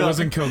 Yeah, that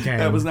wasn't cocaine.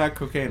 That was not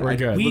cocaine. We're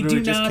good. We literally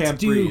do just not can't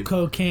do breathe.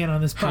 cocaine on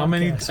this podcast. How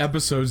many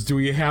episodes do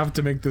we have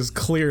to make this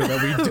clear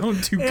that we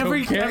don't do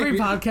Every cocaine?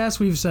 podcast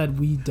we've said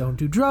we don't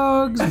do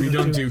drugs. We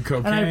don't do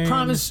cocaine. And I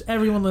promise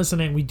everyone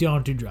listening, we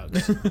don't do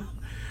drugs.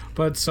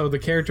 But so the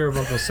character of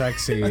Uncle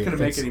Sexy. I'm not gonna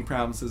make it's- any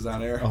promises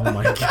on air. Oh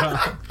my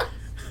god.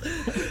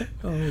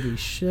 Holy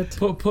shit.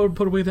 Put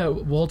away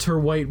that Walter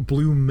White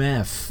blue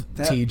meth,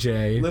 That-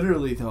 TJ.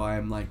 Literally though, I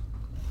am like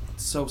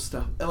so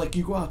stuffed. Like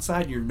you go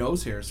outside, your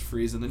nose hairs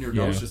freeze, and then your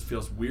Yeah. nose just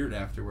feels weird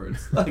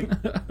afterwards. Like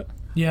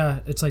Yeah,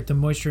 it's like the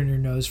moisture in your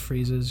nose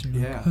freezes.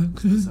 You're yeah, like,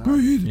 I can't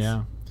breathe.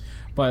 Yeah,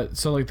 but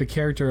so like the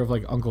character of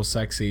like Uncle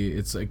Sexy,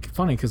 it's like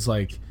funny because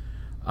like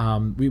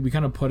we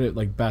kind of put it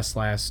like best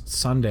last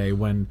Sunday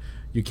when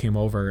you came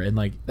over, and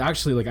like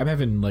actually like I'm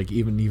having like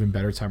even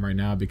better time right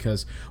now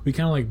because we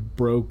kind of like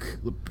broke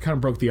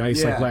the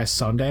ice like Yeah. last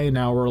Sunday.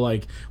 Now we're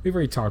like we've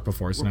already talked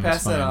before, so we're now it's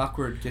past fine. that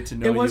awkward get to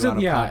know It wasn't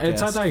you on a podcast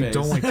it's not that I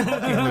don't phase. like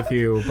talking with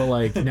you, but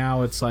like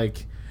now it's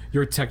like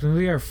you're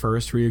technically our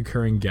first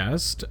reoccurring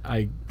guest.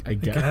 I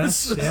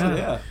guess. Yeah.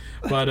 yeah.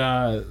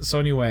 But so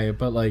anyway,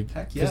 but like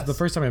Heck 'cause yes. the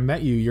first time I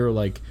met you, you're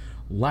like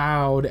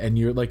loud and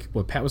you're like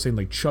what Pat was saying,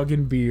 like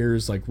chugging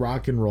beers, like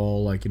rock and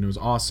roll, like, and it was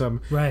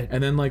awesome. Right.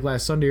 And then like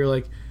last Sunday, you're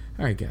like,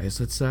 all right, guys,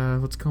 let's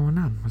what's going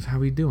on? How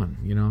we doing?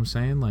 You know what I'm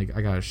saying? Like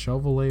I got a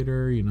shovel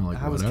later, you know,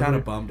 like I was whatever. kind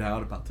of bummed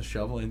out about the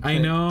shoveling. I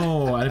thing,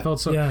 know. I felt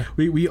so. Yeah.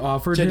 We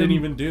offered which I him. didn't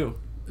even do.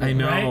 I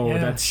know. Right? Yeah.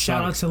 That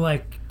Shout out sucked. to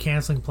like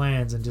canceling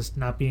plans and just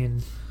not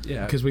being.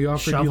 Yeah. Because we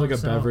offered you Shovel like a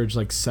snow. beverage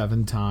like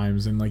 7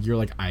 times, and like you're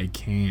like I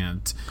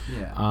can't.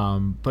 Yeah.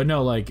 But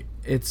no, like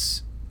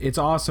it's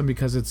awesome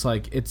because it's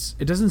like it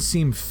doesn't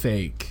seem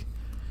fake,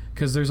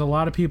 because there's a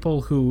lot of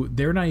people who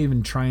they're not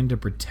even trying to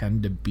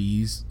pretend to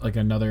be like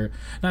another.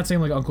 Not saying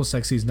like Uncle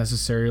Sexy is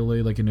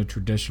necessarily like in a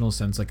traditional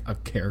sense like a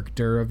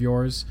character of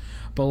yours,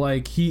 but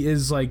like he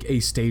is like a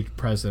stage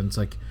presence,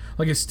 like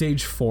a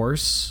stage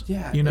force.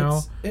 Yeah, you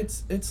know.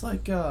 it's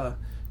like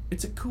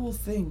it's a cool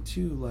thing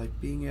too, like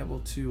being able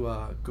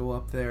to go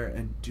up there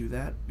and do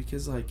that,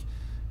 because like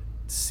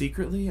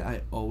secretly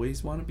I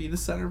always want to be the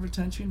center of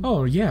attention.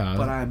 Oh yeah.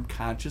 But I'm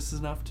conscious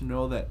enough to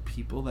know that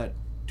people that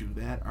do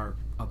that are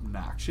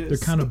obnoxious. they're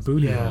kind of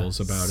booty Yeah. holes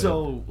about it.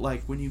 So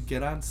like when you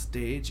get on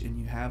stage and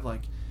you have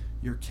like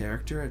your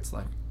character, it's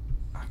like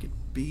I could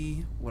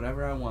be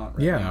whatever I want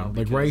right Yeah, now. like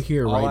because right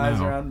here, all right eyes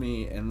now. are on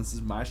me, and this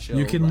is my show.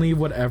 You can like, leave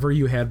whatever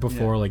you had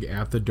before, Yeah. like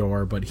at the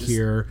door, but Just-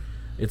 here,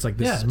 it's like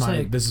Yeah,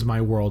 it's this is my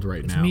world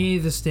right It's now. me,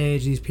 the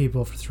stage, these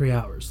people for 3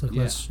 hours. Like,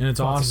 Yeah. let's And it's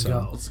fucking awesome.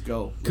 go. Let's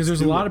go. Because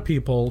there's a lot of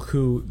people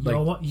who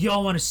like,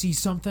 Y'all want to see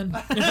something?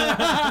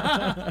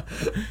 but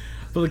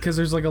because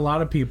there's like a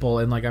lot of people,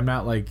 and like I'm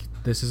not like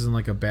this isn't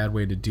like a bad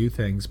way to do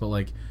things, but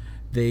like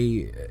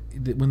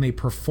when they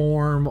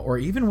perform, or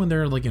even when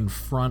they're like in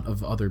front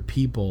of other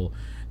people,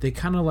 they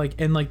kind of like,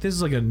 and like this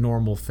is like a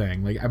normal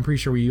thing. Like I'm pretty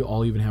sure we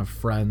all even have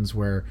friends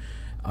where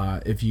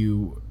if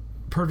you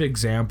perfect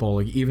example,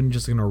 like even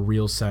just in a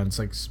real sense,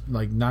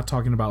 like not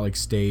talking about like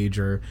stage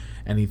or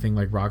anything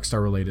like rock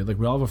star related, like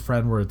we all have a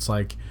friend where it's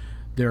like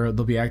they'll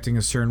be acting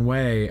a certain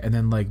way, and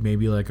then like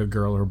maybe like a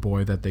girl or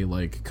boy that they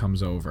like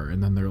comes over,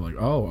 and then they're like,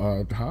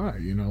 oh hi,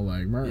 you know,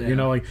 like Yeah. you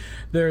know, like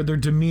their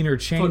demeanor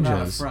Putting on a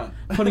changes, front.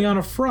 putting on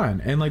a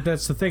front, and like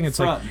that's the thing, it's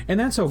Front. like, and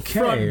that's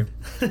okay,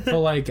 but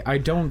like I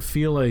don't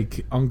feel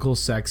like Uncle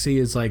Sexy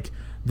is like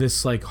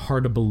this like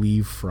hard to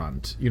believe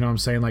front, you know what I'm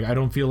saying? Like I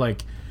don't feel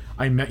like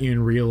I met you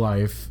in real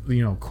life,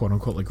 you know, quote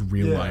unquote, like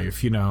real Yeah.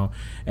 life, you know,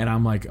 and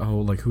I'm like, oh,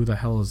 like who the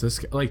hell is this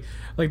guy?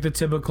 Like the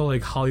typical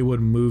like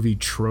Hollywood movie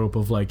trope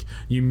of like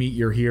you meet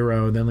your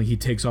hero and then like he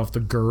takes off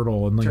the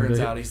girdle and like Turns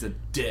out he's a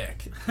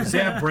dick.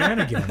 Zap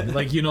Brannigan,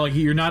 like, you know, like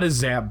you're not a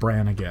Zap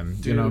Brannigan,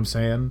 you know what I'm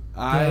saying?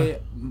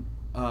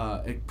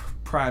 A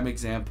prime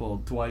example,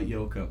 Dwight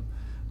Yoakam.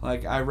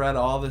 Like I read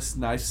all this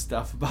nice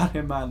stuff about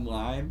him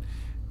online,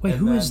 Wait, And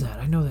who is then that?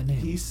 I know that name.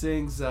 He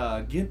sings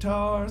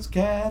guitars,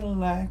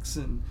 Cadillacs,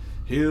 and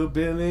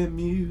hillbilly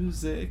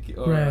music.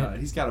 Or Right.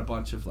 he's got a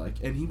bunch of like,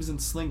 and he was in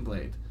Sling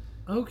Blade.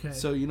 Okay.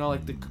 So you know,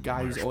 like the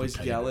guy who's Mashed always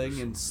potatoes. yelling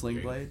in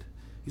Sling Blade.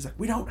 He's like,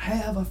 we don't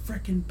have a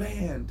freaking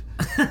band.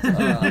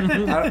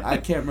 I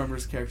can't remember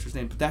his character's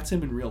name, but that's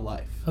him in real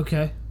life.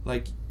 Okay.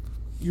 Like,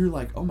 you're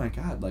like, oh my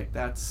god, like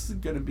that's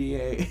gonna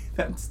be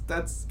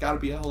that's gotta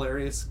be a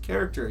hilarious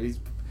character he's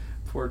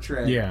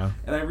portraying. Yeah.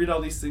 And I read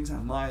all these things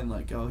online,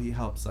 like, oh, he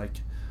helps like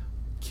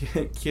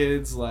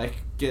kids like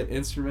get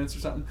instruments or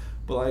something.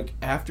 But like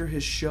after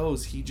his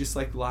shows, he just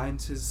like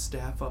lines his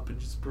staff up and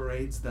just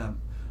parades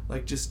them,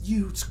 like just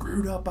you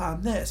screwed up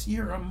on this,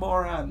 you're a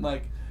moron,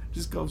 like.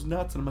 Just goes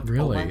nuts, and I'm like,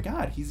 Really? oh my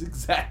god, he's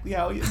exactly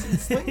how he is in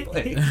Sling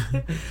Blade.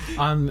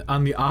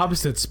 On the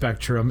opposite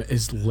spectrum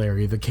is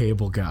Larry the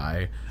Cable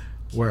Guy,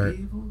 where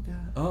Cable Guy?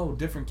 Oh,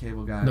 different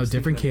Cable Guy. I no was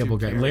different thinking Cable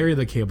of Jim Guy, Carrey. Larry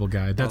the Cable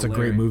Guy. That's Oh, a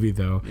great Larry. movie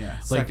though. Yeah,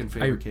 Like, second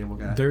favorite Cable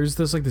Guy. There's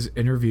this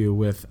interview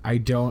with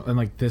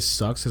this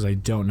sucks because I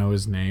don't know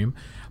his name,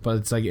 but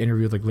it's like an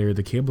interview with like Larry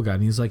the Cable Guy,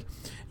 and he's like,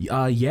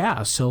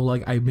 yeah, so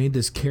like I made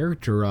this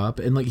character up,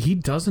 and like he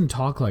doesn't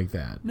talk like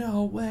that.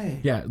 No way.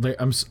 Yeah, like,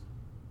 I'm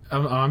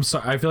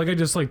sorry. I feel like I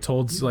just like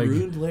told You like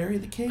ruined Larry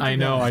the Cable I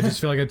know. Guy. I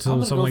just feel like I I'm told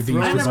gonna someone go like these.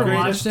 through I He's never the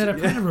watched greatest. it. I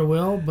probably never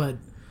will, but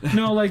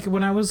No, like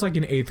when I was like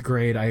in 8th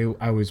grade, I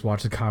always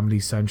watched the Comedy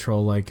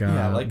Central like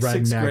yeah, like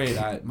Redneck. 6th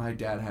grade, my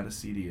dad had a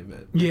CD of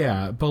it.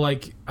 Yeah, but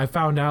like I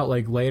found out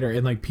like later,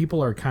 and like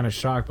people are kind of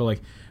shocked, but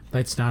like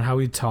that's not how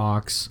he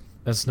talks.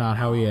 That's not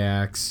how he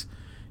acts.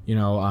 You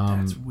know.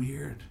 That's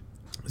weird.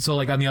 So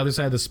like on the other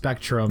side of the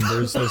spectrum,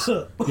 there's this.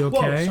 You Whoa,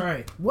 okay?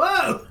 sorry.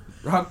 Whoa!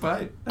 Rock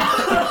pipe.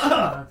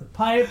 The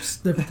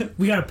pipes.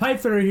 We got a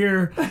pipe fitter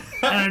here, and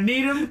I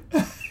need him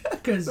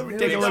because Let me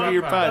take a look at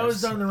your that was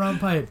pipes. down the wrong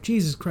pipe.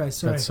 Jesus Christ!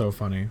 Sorry. That's so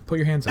funny. Put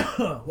your hands up.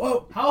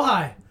 Whoa! How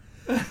high?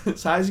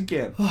 As high as you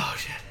can. Oh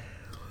shit!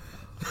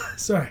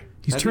 Sorry.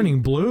 He's That'd turning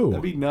That'd blue.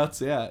 be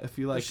nuts, yeah. If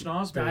you like, Died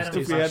on if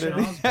the we had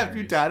podcast. if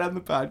you died on the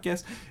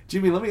podcast,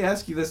 Jimmy, let me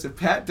ask you this: if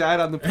Pat died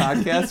on the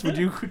podcast, would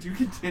you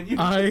continue?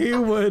 I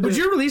would. Would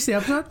you release the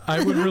episode?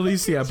 I would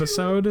release the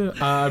episode.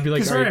 I'd be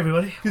like, Sorry, all right,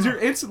 everybody. Because you're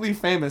instantly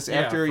famous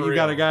after for you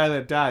got a real. guy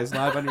that dies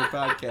live on your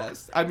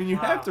podcast. I mean, you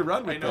have to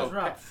run with I know.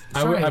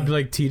 it. I'd be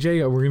like,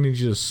 TJ, we're gonna need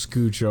you to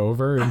scooch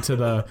over into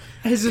the.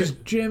 This is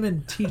Jim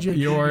and TJ.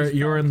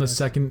 You're in the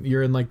second.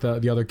 You're in like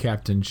the other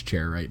captain's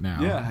chair right now.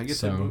 Yeah, I get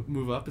so, to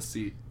move up a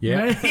seat. Yeah,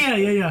 Right?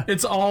 Yeah.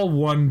 it's all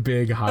one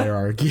big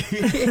hierarchy.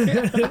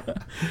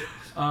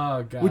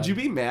 Oh god. Would you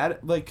be mad?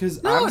 Like,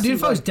 because No, dude,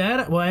 if I was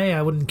dead, well, hey,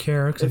 I wouldn't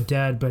care because I'm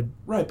dead, but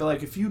right, but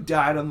like if you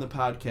died on the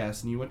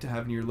podcast and you went to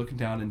heaven, you're looking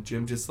down and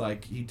Jim just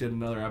like he did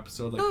another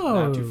episode like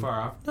not too far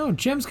off. no,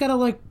 Jim's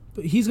gotta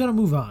he's gonna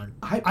move on.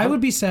 I I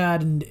would be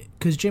sad, and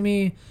because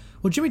Jimmy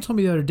told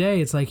me the other day,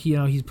 it's like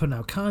he's putting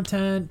out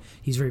content,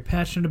 he's very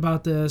passionate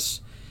about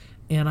this,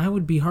 and I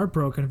would be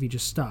heartbroken if he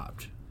just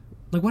stopped.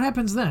 Like, what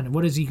happens then?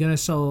 What is he gonna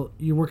sell?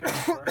 You're working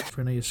for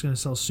you're just gonna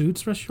sell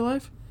suits the rest of your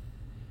life?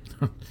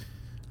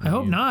 I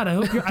hope not. I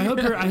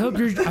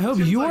hope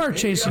you are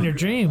chasing your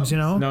dreams. You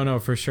know. No,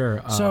 for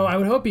sure. So I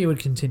would hope he would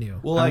continue.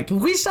 Well, like Can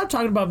we stop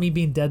talking about me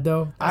being dead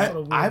though?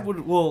 I would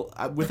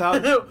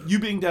without you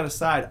being dead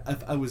aside,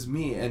 if I was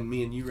me and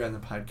you ran the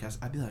podcast,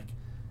 I'd be like,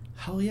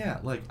 hell yeah!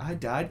 Like I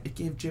died, it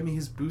gave Jimmy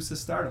his boost of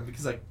stardom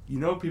because like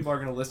people are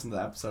gonna listen to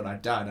the episode I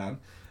died on,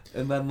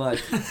 and then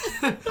like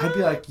I'd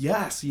be like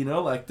yes,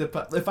 like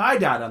if I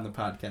died on the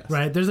podcast,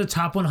 Right. There's a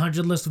top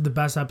 100 list of the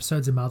best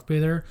episodes of Mouth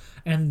Breather,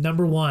 and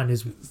number 1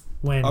 is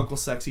when Uncle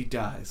Sexy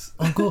dies.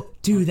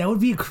 Dude, that would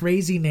be a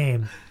crazy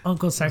name.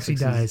 Uncle Sexy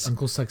dies.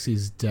 Uncle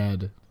Sexy's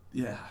dead.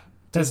 Yeah,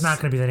 That's not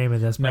going to be the name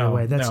of this, by the No,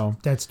 way. no.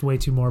 That's way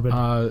too morbid.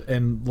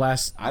 And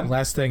last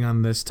thing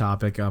on this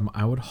topic,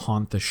 I would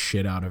haunt the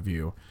shit out of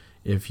you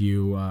if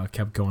you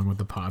kept going with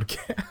the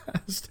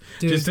podcast.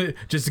 Dude.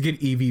 just to get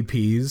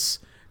EVPs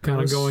kind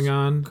of Ghosts- going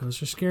on.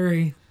 Ghosts are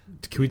scary.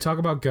 Can we talk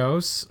about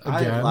ghosts again?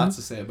 I have lots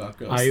to say about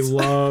ghosts. I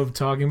love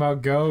talking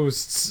about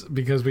ghosts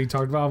because we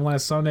talked about them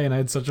last Sunday and I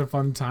had such a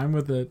fun time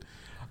with it.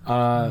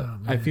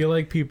 I feel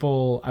like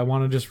I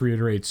want to just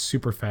reiterate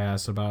super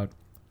fast about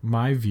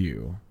my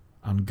view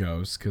on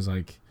ghosts because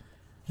like,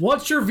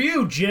 What's your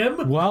view,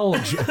 Jim? well,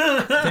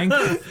 thank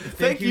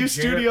you, Jared.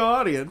 studio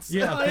audience.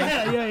 Yeah, Oh,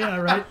 yeah,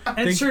 right.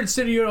 Insert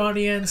studio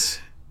audience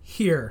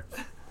here.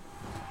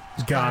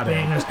 got it.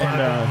 Clapping, there's And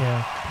clapping,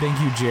 yeah. thank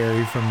you,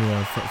 Jerry, from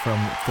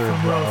third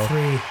From row row 3.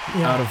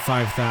 Yeah. out of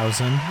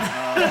 5,000.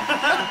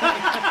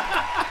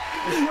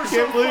 I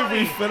can't believe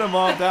we fit them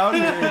all down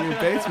here in your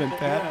basement,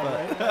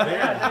 Pat.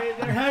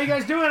 But How you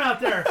guys doing out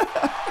there?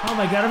 Oh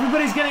my god,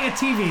 everybody's getting a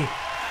TV.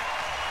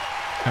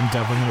 I'm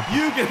definitely gonna.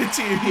 you get a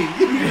TV.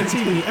 You get a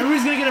TV.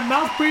 Everybody's gonna get a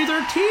Mouth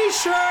Breather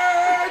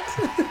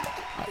t-shirt.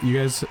 You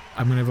guys,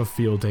 I'm gonna have a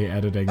field day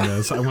editing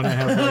this. I want to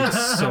have like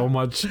so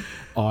much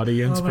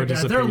audience Oh my God,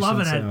 participation. they're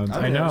loving it. sounds. I'm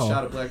I gonna have a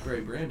shot know. of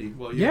Blackberry Brandy.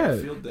 Well, Yeah, have a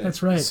field day.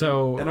 That's right.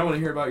 So And I want to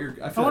hear about your.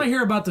 I want to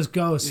hear about this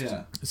ghost.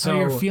 Yeah. So How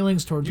your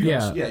feelings towards yeah.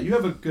 ghosts. Yeah, you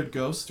have a good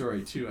ghost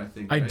story too. I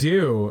think. I right?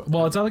 do.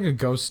 Well, it's not like a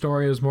ghost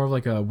story. It was more of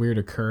like a weird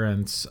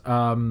occurrence.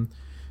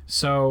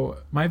 So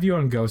my view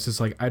on ghosts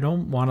is like I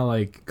don't want to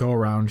like go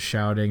around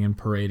shouting and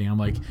parading. I'm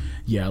like,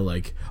 yeah,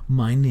 like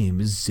my name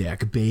is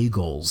Zach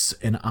Bagels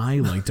and I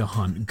like to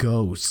hunt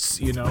ghosts.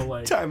 You know,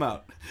 like Time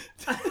out.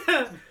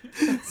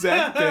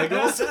 Zach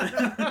Bagels.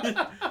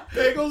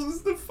 Bagels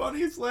is the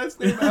funniest last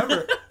name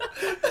ever.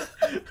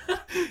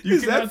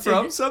 Is that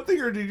from something,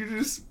 or did you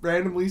just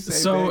randomly say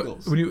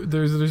bagels? When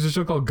there's a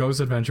show called Ghost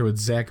Adventure with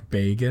Zach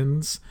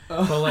Bagans,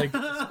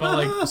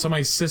 so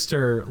my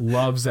sister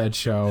loves that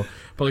show,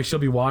 but like she'll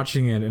be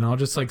watching it, and I'll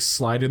just like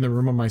slide in the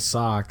room on my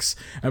socks,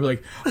 and I'll be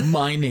like,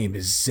 my name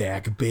is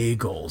Zach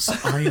Bagels,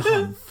 I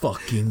hunt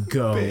fucking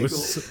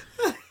ghosts. Bagels.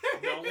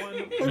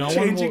 I'm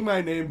changing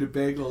my name to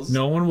Bagels.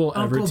 No one will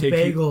ever Uncle take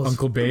Bagels. you,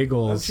 Uncle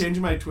Bagels. I'm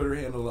changing my Twitter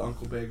handle to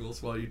Uncle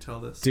Bagels while you tell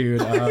this.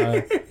 Dude,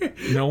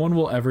 no one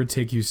will ever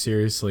take you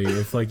seriously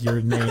if like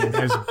your name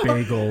has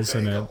bagels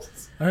in it.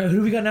 All right, who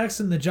do we got next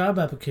in the job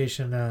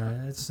application?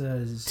 It's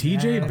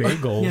TJ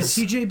Bagels. Yeah,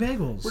 TJ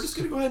Bagels. We're just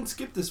gonna go ahead and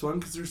skip this one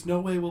because there's no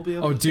way we'll be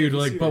able. Oh, to dude, take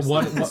like, you but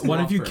seriously. what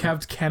if you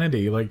kept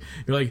Kennedy? Like,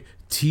 you're like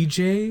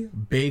TJ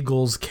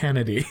Bagels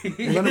Kennedy. Well,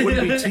 then it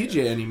wouldn't be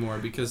TJ anymore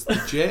because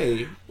the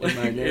J in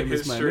my name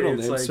is my history, middle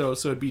it's name, like-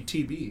 so it'd be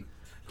TB.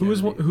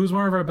 Who's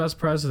one of our best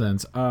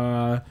presidents?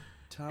 Thomas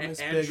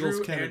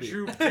Bagels Kennedy.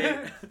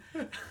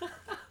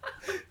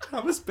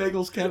 Thomas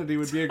Bagels Kennedy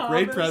would be a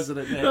great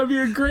president. Man. That'd be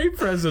a great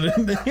president.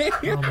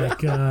 Oh my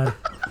god.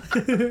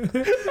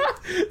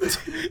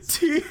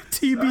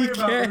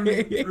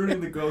 TBK.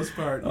 Ruining the ghost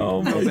part.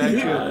 Oh my Go back to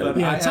it, God. but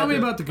Yeah, I tell had me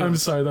to- about the I'm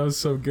ghost. sorry, that was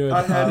so good.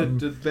 I had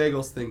the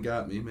bagels thing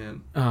got me,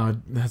 man. Oh,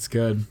 that's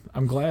good.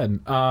 I'm glad.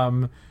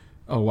 Oh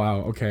wow.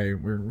 Okay,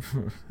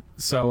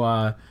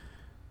 so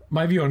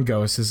my view on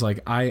ghosts is like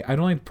I don't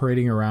like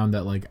parading around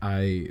that like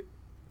I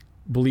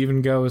believe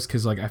in ghosts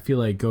because like I feel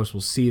like ghosts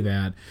will see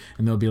that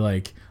and they'll be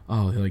like,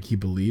 oh, like he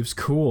believes,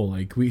 cool,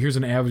 like here's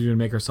an avenue to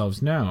make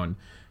ourselves known.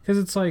 Because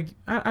it's like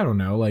I don't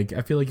know, like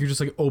I feel like you're just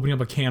like opening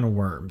up a can of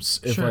worms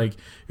if Sure. like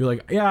you're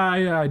like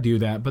yeah I do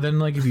that, but then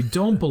like if you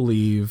don't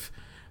believe,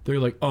 they're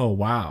like, oh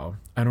wow,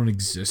 I don't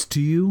exist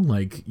to you,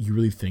 like you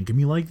really think of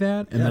me like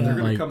that, and Yeah, then they're they're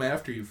gonna like, come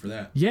after you for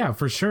that. yeah,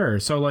 for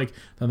sure. So like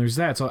then there's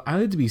that. So I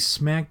like to be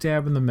smack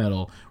dab in the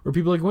middle where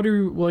people are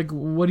like,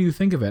 what do you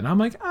think of it? And I'm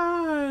like,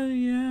 yeah,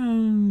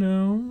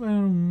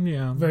 no,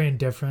 yeah. Very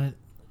indifferent.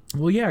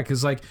 Well, yeah,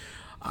 because like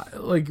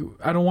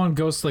I don't want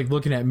ghosts like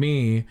looking at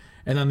me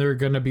and then they're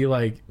gonna be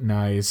like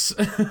nice.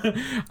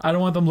 I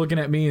don't want them looking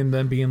at me and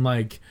then being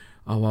like,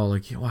 oh well,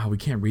 like wow, we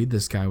can't read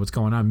this guy, what's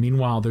going on?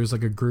 Meanwhile, there's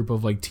like a group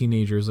of like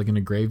teenagers like in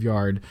a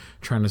graveyard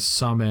trying to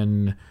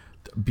summon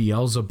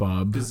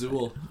Beelzebub.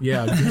 Gazool.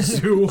 Yeah,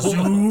 Gazool.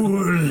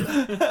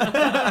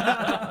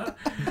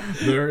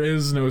 There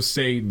is no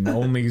Satan,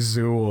 only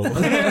Zool.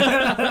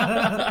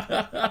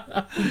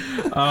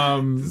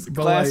 But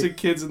Classic like,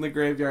 kids in the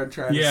graveyard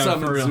trying Yeah, to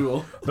summon for real.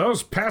 Zool.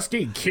 those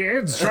pesky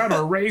kids trying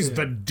to raise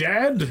the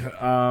dead.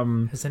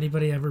 Has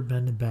anybody ever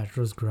been to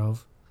Bachelor's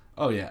Grove?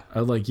 Oh yeah.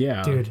 Like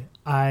yeah,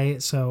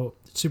 Dude, so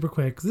super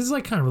quick. This is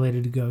like kind of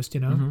related to Ghost,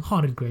 you know? Mm-hmm.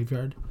 Haunted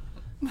graveyard.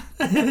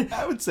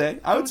 I would say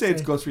it's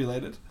say. ghost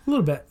related. A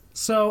little bit.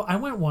 So I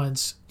went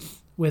once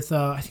with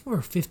I think we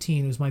were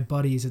 15. It was my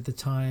buddies at the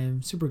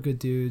time, super good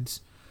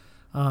dudes.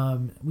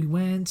 We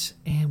went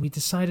and we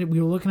decided we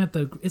were looking at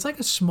it's like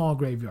a small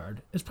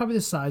graveyard. It's probably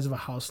the size of a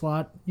house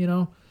lot, you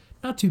know,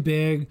 not too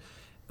big.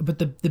 But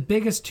the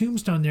biggest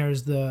tombstone there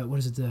is the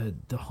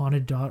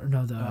haunted daughter?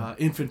 No, the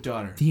Infant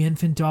daughter. the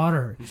infant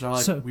daughter. There's all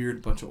like So-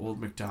 weird bunch of old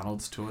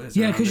McDonald's toys.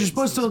 Yeah, around because it. you're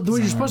supposed to. What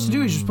you're supposed to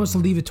do is you're supposed to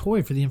leave a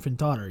toy for the infant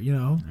daughter. You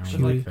know, I She-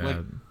 like that. Like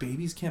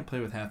babies can't play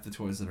with half the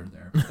toys that are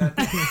there.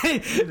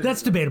 That-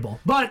 that's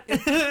debatable, but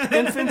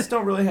infants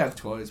don't really have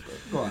toys, but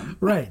go on.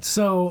 right.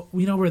 So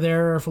we're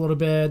there for a little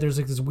bit. There's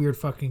like this weird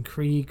fucking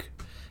creek,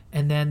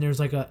 and then there's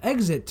like a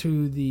exit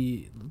to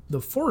the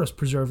forest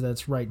preserve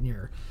that's right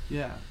near.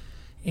 Yeah.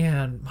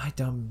 And my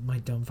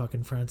dumb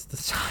fucking friends at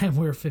the time,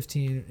 we were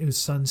 15. It was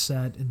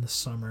sunset in the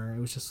summer. It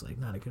was just like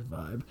not a good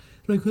vibe.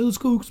 They're like, hey, let's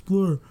go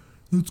explore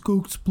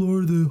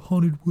the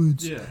haunted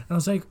woods. Yeah. And I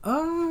was like,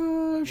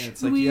 Yeah, should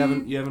it's like we?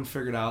 you haven't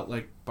figured out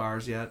like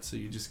bars yet, so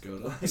you just go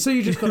to like, So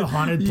you just go to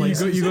haunted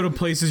places. you go to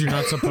places you're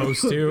not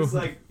supposed to. it's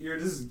like you're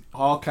just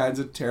all kinds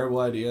of terrible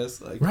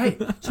ideas. Like Right.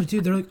 So,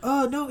 dude, they're like,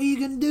 oh, no,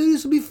 Egan, dude,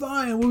 this will be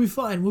fine. We'll be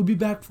fine. We'll be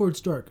back before it's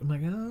dark. I'm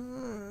like,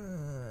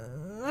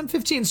 I'm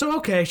 15, so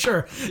okay,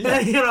 sure. Yeah.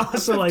 You know,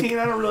 so like, 15,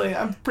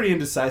 I'm pretty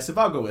indecisive.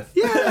 I'll go with.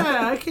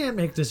 yeah, I can't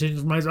make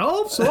decisions for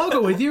myself, so I'll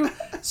go with you.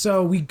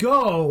 So we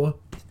go,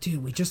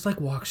 dude, we just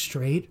like walk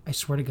straight, I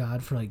swear to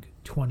God, for like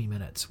 20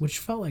 minutes, which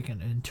felt like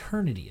an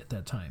eternity at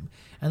that time.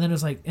 And then it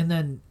was like,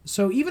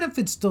 so even if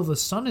it's still the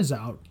sun is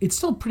out, it's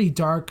still pretty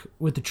dark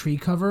with the tree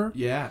cover.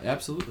 Yeah,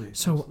 absolutely.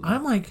 So Absolutely.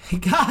 I'm like, hey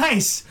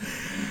guys,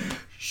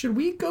 should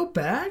we go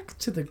back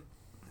to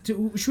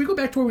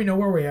where we know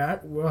where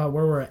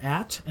we're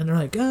at? And they're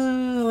like,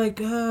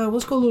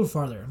 let's go a little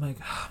farther. I'm like,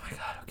 oh my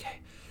God, okay.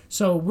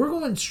 So we're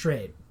going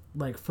straight,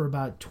 like for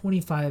about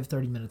 25,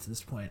 30 minutes at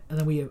this point. And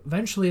then we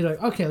eventually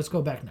like, okay, let's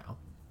go back now.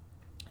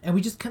 And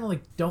we just kind of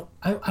like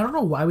I don't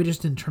know why we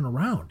just didn't turn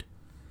around.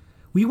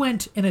 we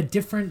went in a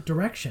different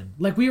direction.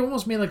 Like we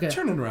almost made like a.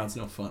 Turning around's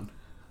no fun.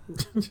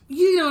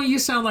 You know, you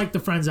sound like the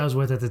friends I was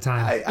with at the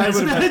time. I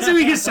would've That's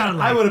what you sound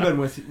like. I would have been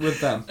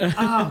with them.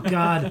 Oh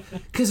God,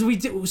 because we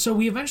did. So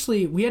we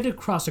had to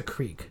cross a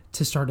creek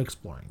to start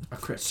exploring. A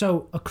creek.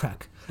 So a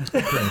creek.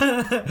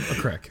 A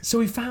crick. So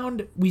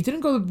we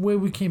didn't go the way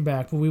we came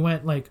back, but we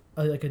went like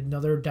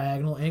another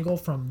diagonal angle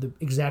from the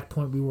exact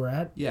point we were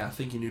at. Yeah,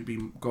 thinking you'd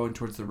be going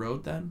towards the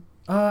road then.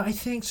 I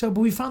think so,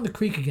 but we found the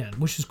creek again,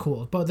 which is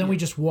cool. But then we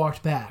just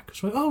walked back.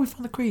 So we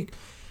found the creek.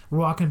 We're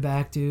walking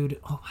back, dude.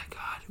 Oh my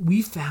God,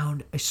 we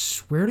found, I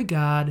swear to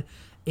God,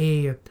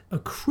 a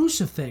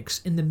crucifix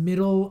in the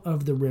middle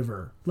of the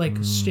river, like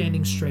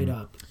standing straight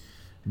up.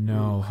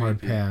 No, Ooh, hard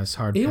creepy. pass.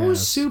 It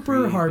was super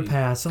Creepy. hard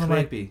pass. And I'm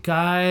Creepy. like,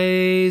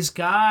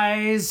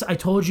 guys, I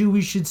told you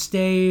we should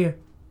stay.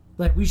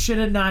 Like, we should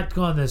have not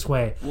gone this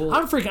way. Well-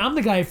 I'm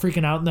the guy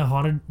freaking out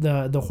in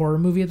the horror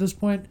movie at this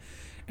point,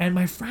 and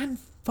my friend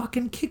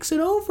fucking kicks it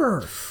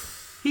over.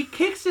 He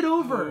kicks it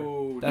over.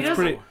 Oh, He that's doesn't-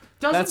 pretty.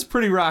 doesn't- That's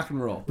pretty rock and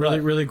roll.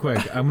 Really quick.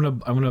 I'm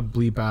gonna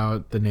bleep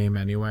out the name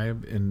anyway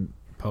in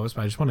post,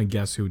 but I just want to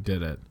guess who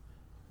did it.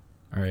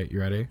 All right, you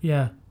ready?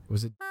 Yeah,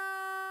 Was it?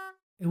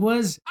 it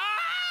was.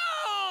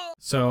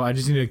 So I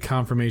just needed a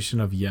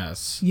confirmation of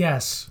yes.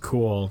 Yes.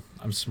 Cool.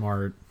 I'm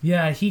smart.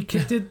 Yeah, he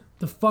kicked it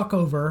the fuck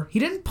over. He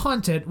didn't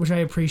punt it, which I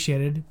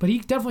appreciated, but he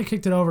definitely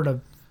kicked it over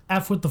to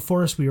F with the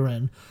forest we were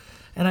in.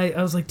 And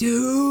I was like,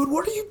 dude,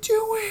 what are you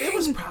doing? It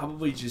was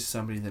probably just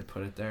somebody that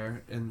put it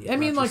there. In I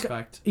mean, like,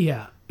 retrospect.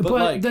 yeah, But, but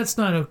like- that's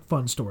not a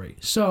fun story.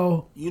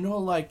 So, You know,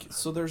 like,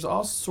 so there's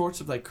all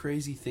sorts of like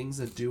crazy things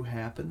that do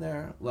happen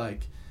there.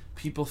 Like,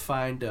 people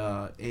find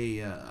a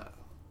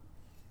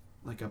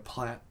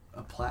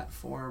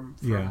platform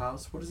for a Yeah.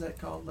 house. What is that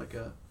called? Like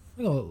a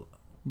oh,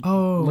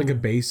 Like a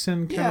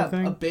basin kind of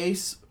thing? a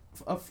base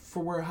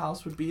for where a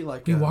house would be.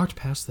 Like we a, walked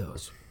past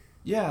those.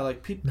 Yeah,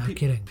 like Not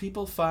kidding.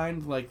 people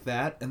find like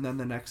that, and then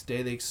the next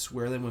day they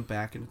swear they went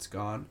back and it's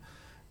gone.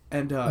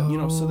 And you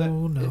know, so that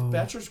Oh, no. if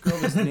Bachelor's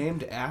Grove is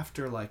named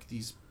after like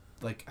these,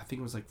 like I think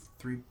it was like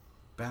 3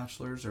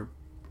 bachelors or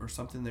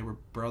something. They were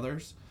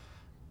brothers,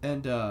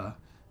 and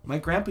my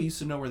grandpa used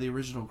to know where the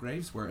original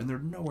graves were, and they're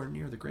nowhere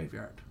near the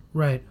graveyard.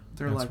 Right.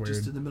 They're That's like weird.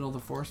 just in the middle of the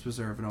forest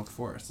preserve in Oak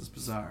Forest. It's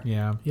bizarre.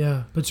 Yeah.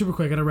 Yeah, but super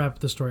quick. I gotta wrap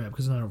the story up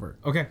because it's not over.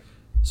 Okay.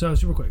 So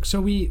super quick.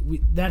 So we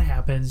that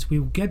happens. We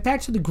get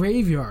back to the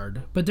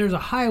graveyard, but there's a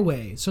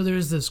highway. So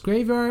there's this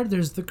graveyard,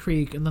 there's the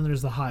creek, and then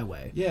there's the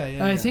highway. Yeah, yeah.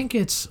 And I yeah. think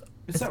it's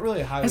It's not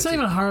really a highway. not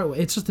even a highway.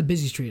 It's just a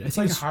busy street. I It's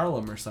think like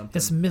Harlem or something.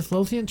 it's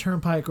Midlothian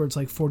Turnpike, or it's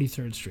like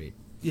 43rd Street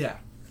yeah,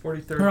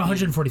 43rd or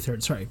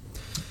 143rd. Sorry.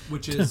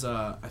 which is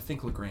I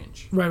think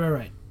Lagrange.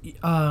 Right.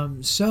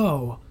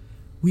 So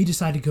we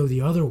decided to go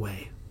the other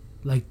way,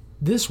 like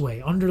this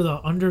way, under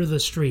the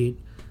street,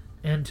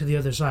 and to the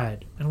other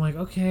side. And I'm like,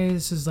 okay,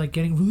 this is like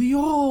getting really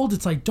old.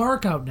 It's like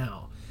dark out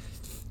now,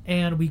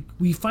 and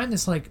we find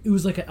this, like, it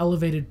was like an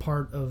elevated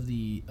part of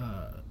the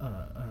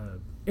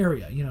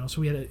area, you know.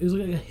 So it was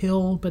like a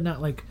hill, but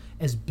not like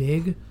as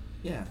big.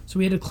 Yeah, So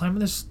we had to climb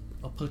this.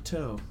 a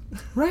plateau.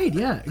 Right.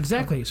 Yeah.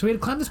 Exactly. So we had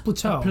to climb this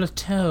plateau.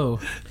 Plateau.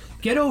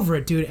 Get over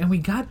it, dude. And we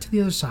got to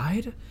the other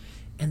side,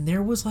 and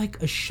there was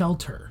like a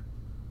shelter.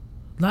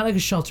 Not like a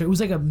shelter. It was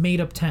like a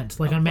made-up tent,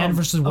 like on Man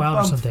vs.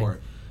 Wild or something.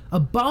 Fort. A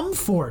bum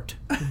fort.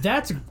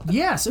 That's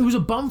yes. It was a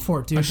bum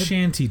fort, dude. A But,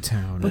 shanty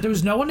town. but there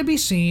was no one to be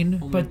seen.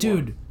 But one.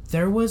 dude,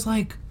 there was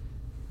like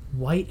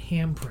white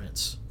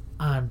handprints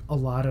on a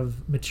lot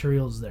of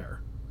materials there.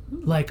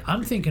 Like,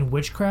 I'm thinking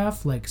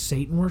witchcraft, like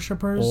Satan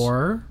worshippers,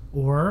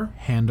 or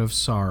Hand of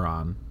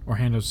Sauron. Or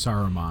Hand of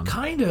Saruman.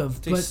 kind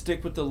of, To but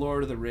stick with the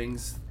Lord of the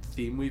Rings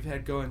theme we've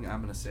had going, I'm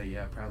gonna say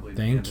yeah, probably. the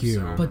Thank Hand of you.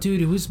 Sauron. But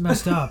dude, it was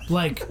messed up.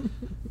 Like,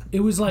 it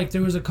was like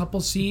there was a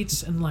couple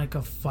seats and like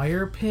a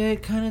fire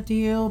pit kind of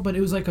deal, but it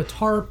was like a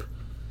tarp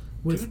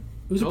with. Dude,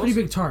 it was a pretty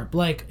those- big tarp.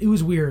 Like, it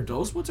was weird.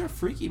 those woods are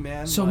freaky,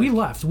 man. So Like, we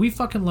left. We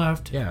fucking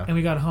left. Yeah. And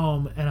we got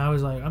home, and I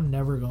was like, I'm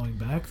never going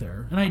back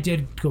there. And I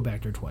did go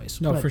back there twice.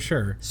 No, but for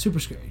sure.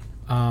 Super scary.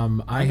 I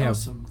know have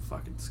some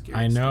fucking scary.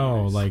 I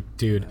know, stories. like,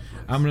 dude, Yeah,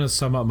 place. I'm gonna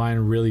sum up mine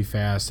really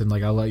fast, and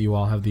like I'll let you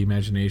all have the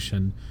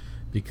imagination,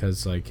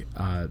 because like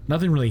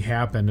nothing really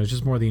happened. It was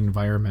just more the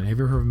environment. Have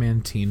you ever heard of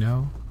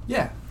Mantino?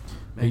 Yeah,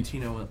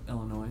 Mantino,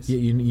 Illinois. Yeah,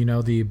 you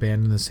know the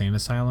abandoned insane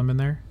asylum in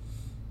there.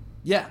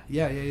 Yeah.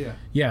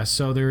 Yeah,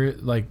 so they're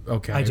like,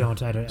 okay, I don't.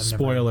 I've never-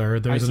 Spoiler: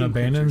 there's I've an seen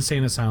abandoned pictures.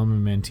 insane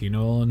asylum in Mantino,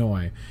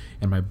 Illinois,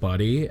 and my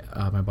buddy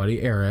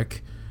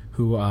Eric,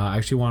 who I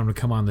actually wanted him to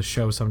come on the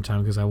show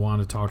sometime because I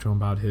wanted to talk to him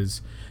about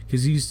because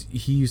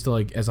he used to,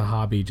 like, as a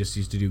hobby, just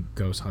used to do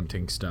ghost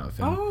hunting stuff.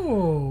 And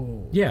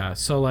Oh. yeah,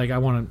 so like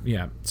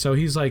so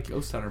he's like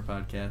Ghost Hunter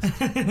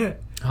podcast.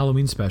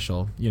 Halloween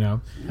special, you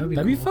know.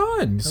 That'd be cool.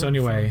 fun. So That'd be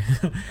anyway,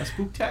 A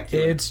spooktacular.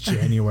 it's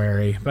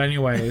January. But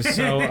anyway,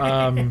 so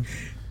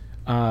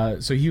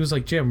so he was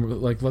like,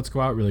 Jim, like, let's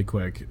go out really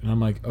quick. And I'm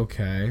like,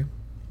 okay.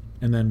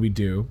 And then we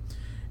do.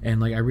 And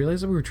like I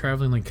realized that we were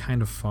traveling like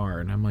kind of far,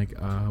 and I'm like,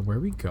 where are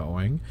we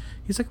going?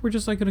 He's like, we're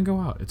just like gonna go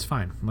out. It's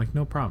fine. I'm like,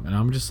 no problem. And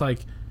I'm just like,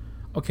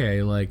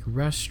 okay, like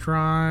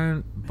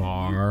restaurant,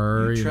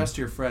 bar. You trust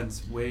your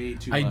friends way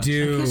too I much.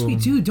 do. I guess we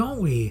do, don't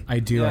we? I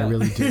do. I Yeah.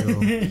 really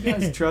do. You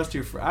guys trust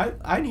your friends.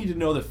 I need to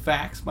know the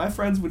facts. My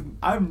friends would.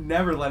 I'm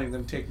never letting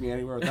them take me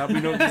anywhere without me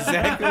knowing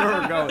exactly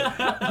where we're going.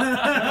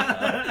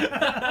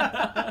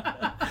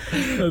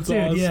 That's Dude,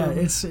 awesome. yeah,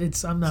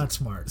 it's. I'm not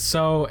smart.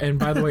 So, and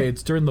by the way,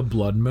 it's during the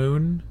blood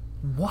moon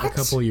What? a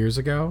couple of years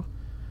ago,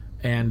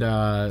 and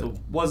It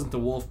wasn't the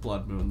wolf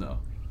blood moon though.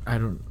 I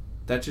don't.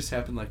 That just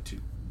happened like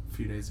a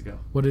few days ago.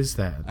 What is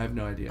that? I have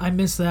no idea. I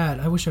missed that.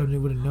 I wish I would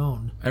have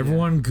known.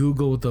 Everyone,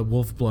 Google what the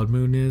wolf blood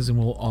moon is, and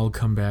we'll all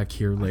come back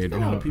here I think later. a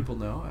lot No, of people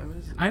know.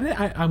 I'm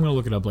gonna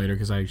look it up later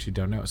because I actually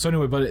don't know. So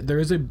anyway, but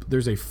there's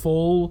a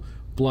full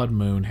blood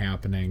moon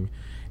happening,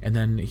 and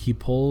then he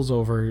pulls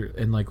over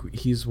and like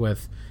he's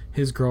with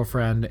his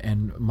girlfriend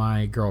and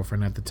my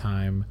girlfriend at the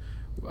time,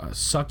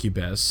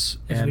 succubus,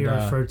 As and we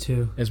refer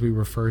to. as we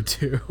refer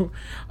to,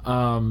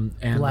 and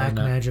Black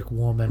then, magic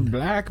woman.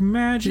 black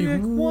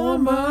magic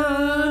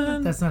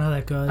woman. That's not how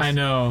that goes. I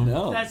know.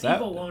 No, That's that-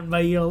 Evil Woman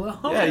by Yolo.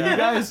 Yeah, you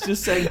guys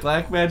just sang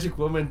Black Magic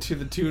Woman to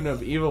the tune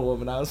of Evil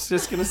Woman. I was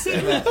just gonna say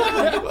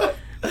that.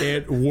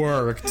 It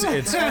worked.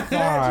 It's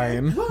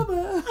fine.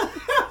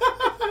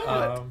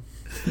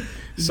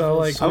 So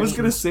like I was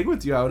gonna sing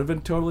with you. I would have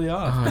been totally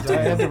off. Oh, 'cause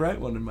I had the right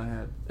one in my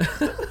head.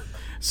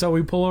 So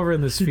we pull over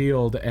in this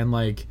field and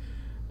like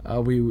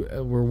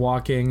we're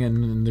walking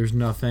and there's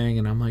nothing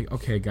and I'm like,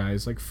 okay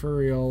guys, like for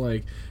real,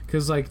 like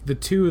because like the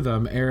two of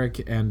them,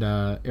 Eric and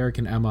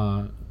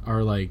Emma,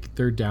 are like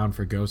they're down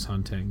for ghost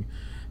hunting,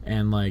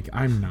 and like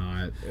I'm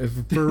not.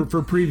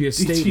 For previous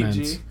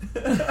statements.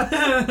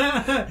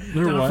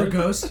 They're Down what? for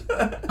Ghost.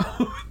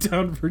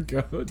 Down for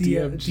ghost.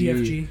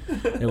 DFG.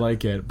 I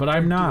like it, but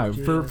I'm not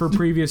for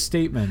previous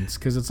statements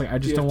because it's like I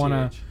just don't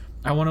want to.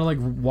 I want to like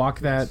walk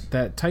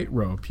that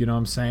tightrope, you know what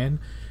I'm saying?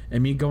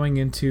 And me going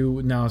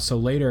into now, so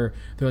later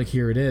they're like,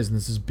 here it is, and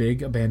this is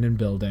big abandoned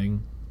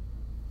building,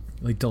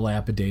 like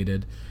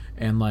dilapidated,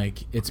 and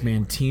like it's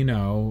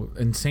Mantino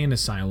Insane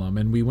Asylum,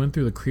 and we went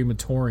through the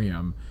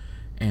crematorium,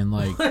 and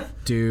like,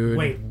 dude,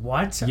 Wait,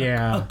 what?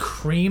 Yeah. A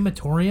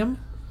crematorium?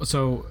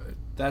 so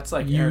That's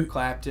like You- Eric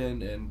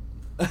Clapton and.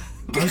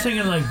 I was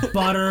thinking like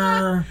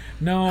butter.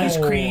 no Ice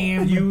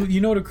cream. You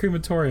know what a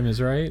crematorium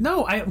is, right?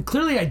 No, I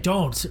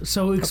don't.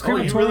 So Oh,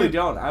 explain. you really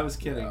don't. I was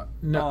kidding.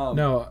 No,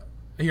 no.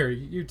 Here,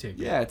 you take it.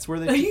 Yeah, it's where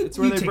they You- it's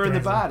where you they take burn the the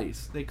answer.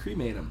 bodies. They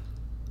cremate them.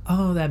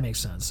 Oh, that makes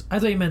sense. I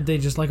thought you meant they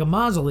just like a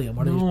mausoleum.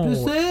 Where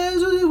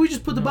No. we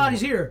just put the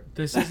bodies here.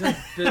 This isn't.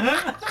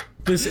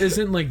 This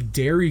isn't like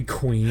Dairy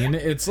Queen.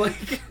 It's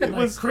like.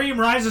 Like cream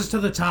rises to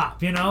the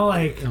top, you know,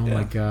 like. Oh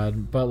my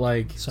god! But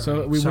like, so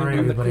Sorry. we Sorry, went.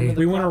 everybody.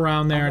 We went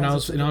around there, and I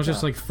was Rises to the just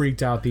top. like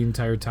freaked out the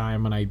entire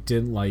time, and I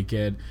didn't like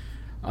it.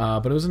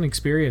 But it was an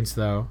experience,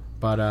 though.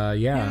 But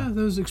Yeah, yeah,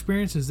 those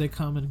experiences they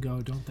come and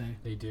go, don't they?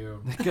 they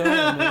do. Go,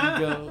 there you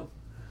go.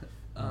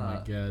 Oh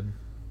my god!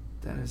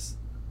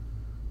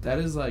 That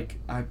is like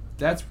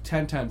that's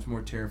 10 times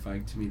more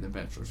terrifying to me than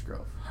Bachelor's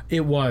Grove.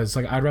 It was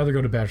like I'd rather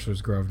go to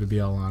Bachelor's Grove, to be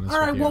all honest. All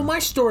right, with you. well, my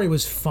story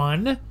was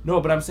fun.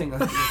 No, but I'm saying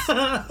like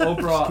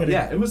overall, kidding.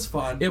 yeah, it was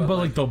fun. Yeah, but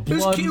like the was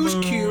blood cute- it was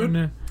cute.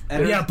 moon.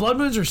 and Yeah, blood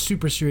moons are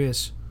super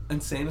serious.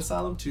 Insane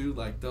Asylum too.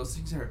 Like those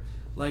things are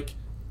like,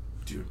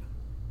 dude.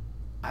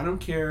 I don't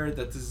care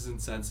that this is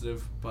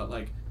insensitive, but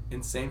like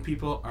insane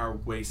people are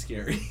way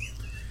scary.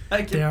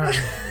 Like They are.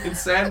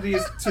 insanity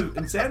to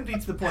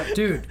the point.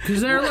 Dude,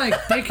 because they're like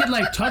they could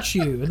like touch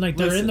you and like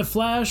they're in Listen, the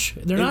flesh.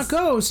 They're not it's-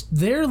 ghosts.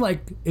 They're like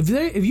if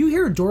you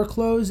hear a door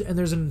close and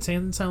there's an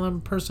insane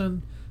asylum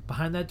person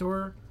behind that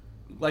door,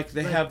 Like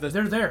they have the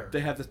they're there.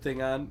 they have the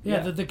thing on. Yeah,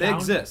 the they gown.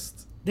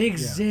 exist. They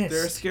exist.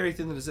 They're a scary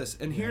thing that exists.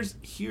 And here's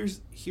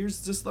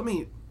just let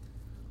me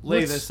lay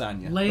Let's this on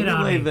you. Lay it Let me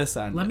on lay me. this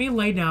on Let you. me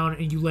lay down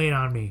and you lay it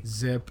on me.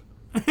 Zip.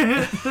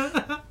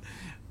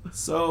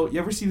 So you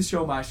ever see the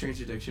show My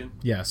Strange Addiction?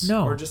 Yes.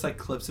 No. Or just like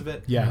clips of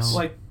it? Yes.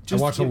 Like I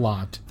just watch to a give-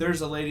 lot.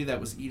 There's a lady that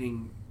was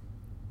eating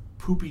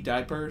poopy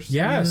diapers.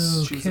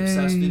 Yes. She was Okay.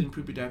 obsessed with eating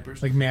poopy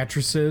diapers. Like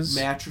mattresses.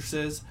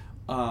 Mattresses.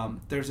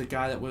 There's a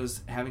guy that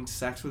was having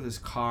sex with his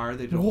car.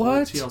 They did a whole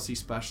What? TLC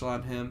special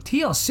on him.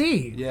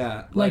 TLC.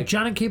 Yeah. Like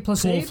John and Kate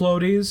plus Pool 8.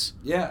 floaties.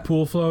 Yeah.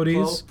 Pool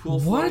floaties. Pool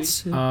What?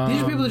 floaties.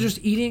 These people are just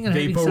eating and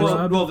having Vapor sex.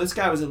 rub. Well, this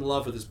guy was in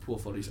love with his pool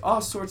floaties.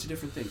 All sorts of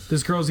different things.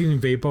 This girl's eating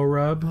Vapor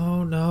Rub.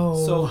 Oh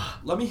no. So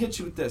let me hit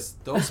you with this.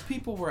 Those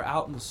people were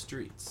out in the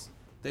streets.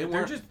 They They're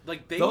weren't just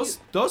like those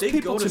they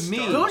people go to me.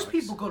 Starbucks. those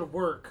people go to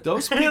work.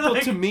 Those people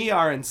Like- to me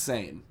are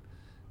insane,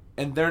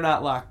 and they're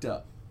not locked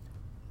up.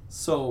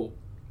 So,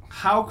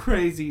 how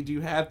crazy do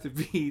you have to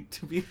be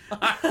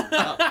locked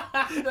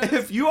up?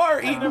 If you are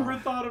eating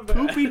thought of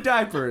poopy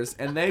diapers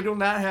and they do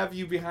not have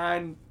you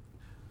behind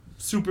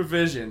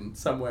supervision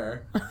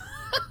somewhere,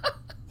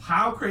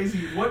 how crazy?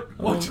 What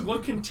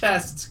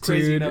contests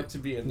crazy Dude. enough to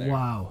be in there?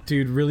 Wow.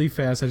 Dude, really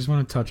fast. I just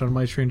want to touch on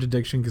My Strange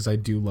Addiction because I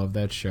do love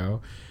that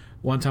show.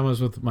 One time I was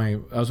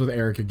with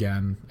Eric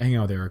again. I hang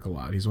out with Eric a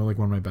lot. He's one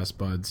of my best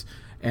buds.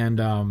 And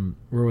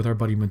we're with our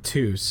buddy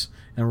Matus,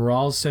 and we're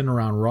all sitting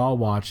around. We're all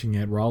watching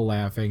it. We're all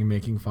laughing and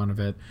making fun of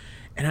it.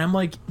 And I'm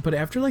like, but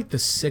after like the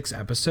 6th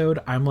episode,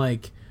 I'm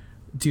like,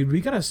 dude,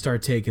 we gotta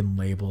start taking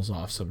labels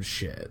off some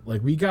shit.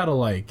 Like, we gotta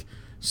like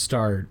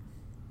start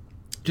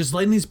just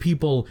letting these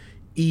people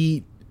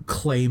eat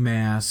clay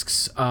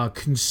masks,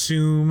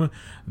 consume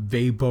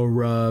vapor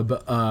rub,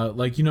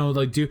 like, you know,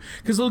 like do,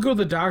 because they'll go to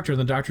the doctor and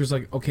the doctor's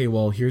like, okay,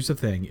 well, here's the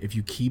thing, if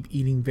you keep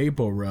eating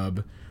vapor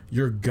rub,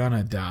 you're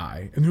gonna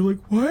die. And they're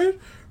like, what?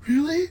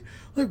 Really?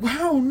 Like,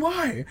 wow, and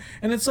why?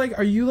 And it's like,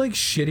 are you like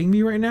shitting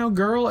me right now,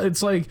 girl?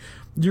 It's like,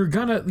 you're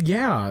gonna,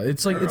 yeah,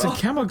 it's like, it's a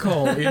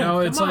chemical, you know.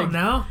 It's Come on like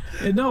now.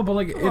 no, but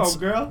like it's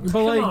girl. but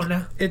Come like on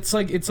now. it's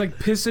like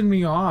pissing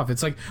me off.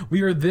 It's like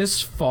we are this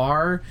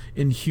far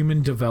in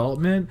human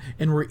development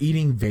and we're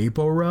eating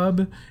vapor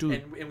rub,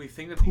 Dude, and we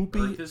think that poopy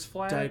the Earth is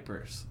flat.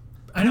 diapers.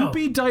 I know.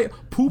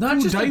 Poo Not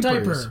just diapers. a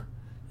diaper,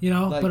 you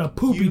know, Like, but a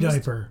poopy used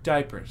diaper.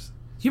 Diapers.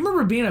 You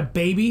remember being a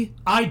baby?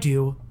 I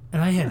do,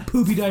 and I had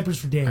poopy diapers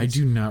for days. I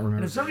do not remember.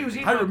 And if somebody was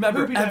eating I my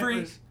remember poopy every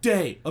diapers,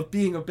 day of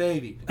being a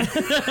baby.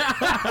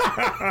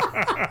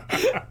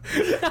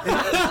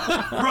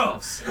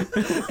 Gross.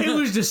 it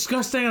was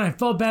disgusting, and I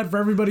felt bad for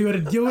everybody who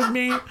had to deal with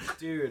me.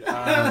 Dude, do you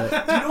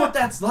know what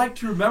that's like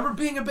to remember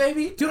being a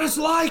baby? Do you know what it's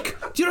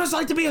like? Do you know what it's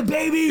like to be a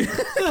baby?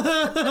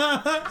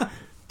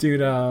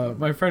 Dude,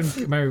 my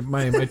friend,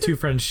 my 2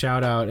 friends,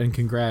 shout out and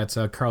congrats,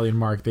 Carly and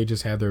Mark. They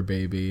just had their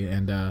baby,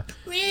 and yeah,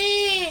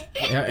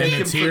 and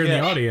it's here in the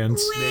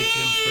audience.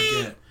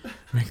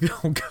 Make him forget.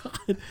 Oh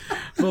God,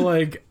 but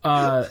like,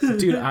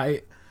 dude,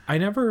 I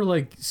never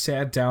like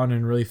sat down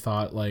and really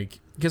thought like,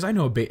 because I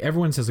know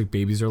everyone says like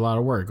babies are a lot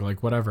of work,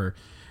 like whatever,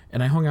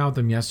 and I hung out with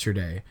them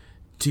yesterday.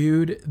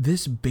 Dude,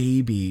 this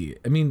baby,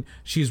 I mean,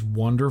 she's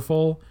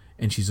wonderful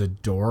and she's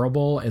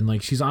adorable and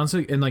like she's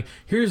honestly, and like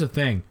here's the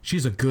thing,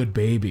 she's a good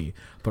baby,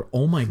 but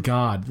oh my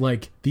God,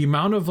 like the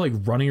amount of like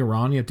running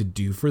around you have to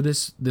do for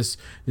this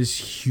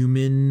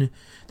human,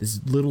 this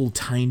little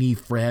tiny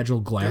fragile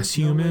glass There's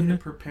no way human. to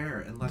prepare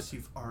unless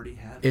you've already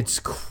had one. It's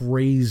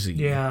crazy.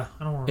 Yeah,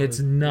 I don't want to. It's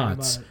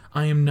nuts.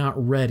 I am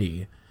not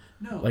ready.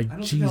 No, like, I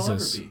don't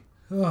Jesus. think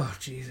I'll ever be. Oh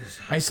Jesus!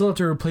 I still have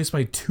to replace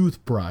my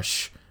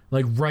toothbrush.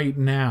 Like right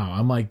now,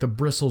 I'm like, the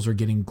bristles are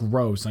getting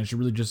gross, and I should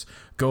really just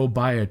go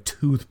buy a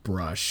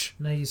toothbrush.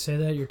 Now you say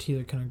that, your teeth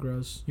are kind of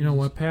gross. You know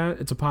what, Pat?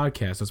 It's a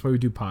podcast. That's why we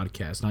do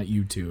podcasts, not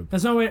YouTube.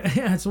 That's not why.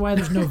 That's why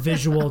there's no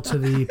visual to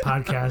the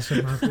podcast.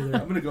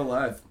 I'm gonna go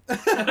live.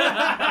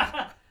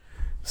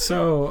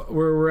 So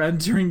we're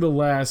entering the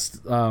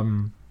last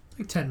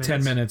Like 10 minutes.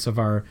 10 minutes of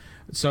our.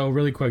 So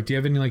really quick, do you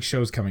have any like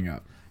shows coming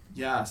up?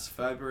 Yes,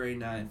 February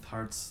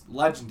 9th,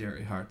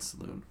 legendary Heart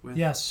Saloon with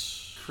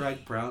Yes.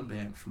 Craig Brown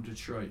Band from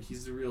Detroit.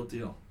 He's the real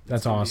deal.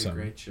 That's gonna awesome.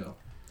 Be a great show.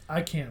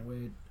 I can't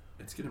wait.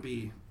 It's gonna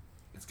be,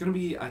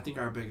 I think,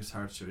 our biggest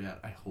Heart show yet.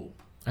 I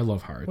hope. I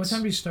love Hearts. What time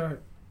do you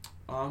start?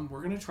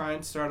 We're gonna try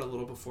and start a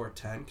little before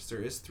 10 because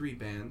there is 3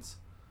 bands.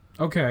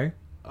 Okay.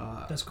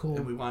 That's cool.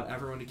 And we want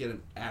everyone to get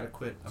an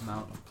adequate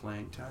amount of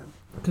playing time.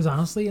 Because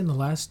honestly, in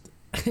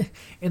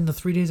the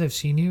 3 days I've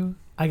seen you,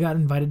 I got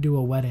invited to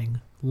a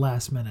wedding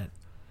last minute.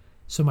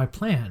 So my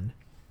plan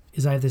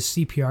is I have this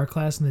CPR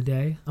class in the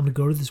day. I'm gonna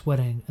go to this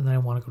wedding, and then I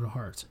want to go to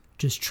Hearts,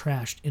 just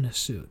trashed in a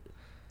suit.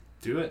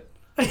 Do it.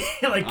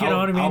 Like, you know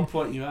what I mean? I'll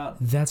point you out.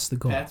 That's the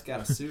goal. Pat's got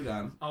a suit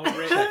on. Check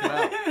it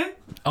out.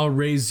 I'll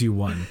raise you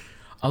one.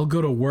 I'll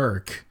go to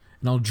work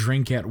and I'll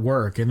drink at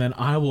work, and then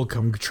I will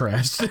come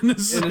trashed in a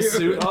suit. In a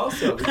suit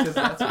also, because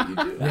that's what you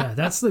do. Yeah,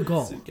 that's the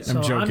goal. Suit guy. So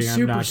I'm joking, I'm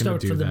super not gonna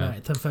stoked do for the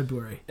that. 9th of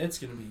February. It's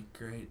gonna be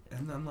great.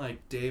 And then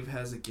like Dave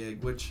has a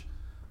gig, which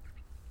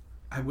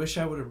I wish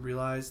I would have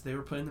realized they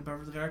were playing the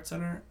Beverly Arts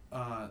Center.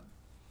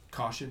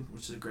 Caution,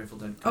 which is a Grateful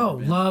Dead cover Oh,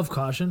 band. love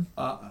Caution.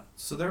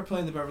 So they're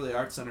playing the Beverly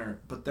Arts Center,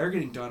 but they're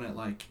getting done at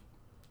like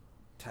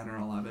 10 or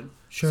 11.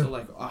 Sure. So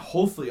like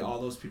hopefully all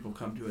those people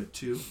come to it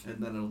too, and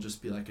then it'll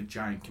just be like a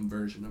giant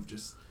conversion of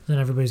just Then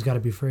everybody's got to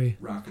be free.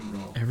 rock and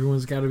roll.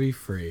 Everyone's got to be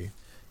free.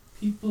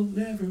 People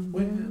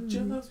everywhere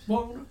just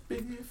wanna be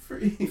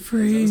free.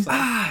 Free. Is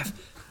that a song?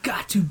 I've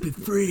got to be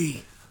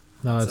free.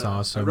 No, that's So,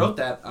 awesome. I wrote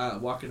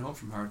that walking home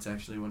from Hearts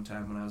actually one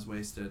time when I was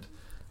wasted.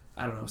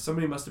 I don't know.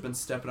 Somebody must have been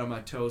stepping on my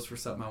toes for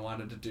something I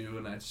wanted to do,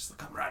 and I just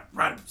like, I'm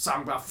write a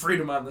song about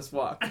freedom on this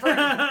walk.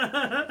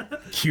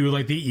 Cue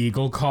like the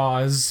Eagle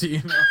cause,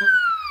 you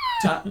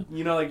know.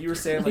 You know, like you were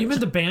saying, You like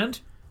meant the band?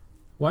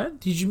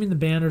 What? Did you mean the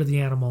band or the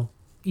animal?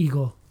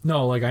 Eagle.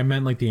 No, like I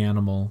meant like the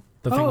animal.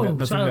 The thing Oh, that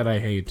the so thing that I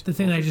hate. The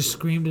thing that I just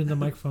screamed into the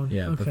microphone.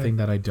 Yeah, okay. the thing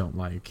that I don't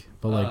like.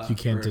 But like you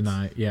can't birds.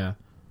 deny. Yeah.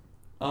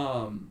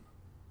 what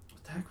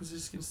the heck was I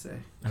just gonna say?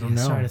 I don't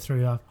know. Sorry to throw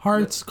you off.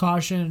 Hearts,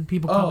 Caution,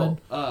 people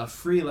coming.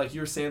 Free, like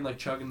you were saying, like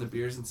chugging the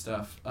beers and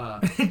stuff.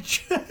 We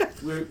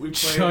played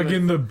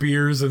Chugging the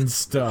beers and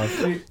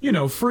stuff. You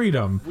know,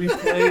 freedom. We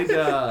played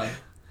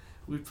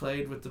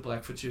with the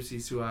Blackfoot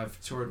Gypsies, who I've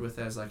toured with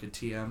as like a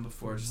TM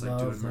before, just like Love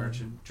doing them. merch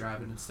and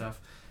driving and stuff.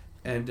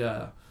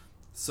 And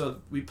so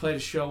we played a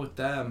show with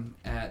them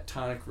at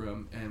Tonic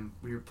Room, and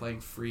we were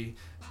playing free.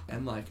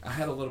 And like I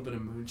had a little bit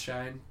of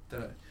moonshine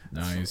that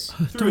Nice.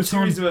 Through a Don't tell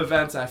series him. of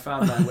events, I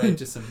found my way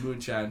to some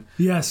moonshine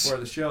Yes. before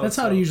the show. That's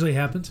how so it usually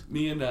happens.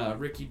 Me and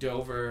Ricky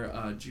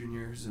Dover Jr.,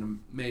 who's an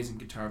amazing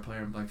guitar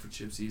player in Blackfoot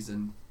Gypsies,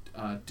 and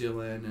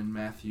Dylan and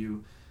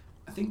Matthew.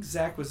 I think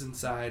Zach was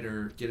inside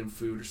or getting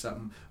food or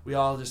something. We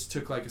all just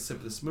took like a sip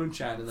of this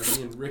moonshine, and then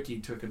me and Ricky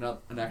took an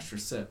extra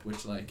sip,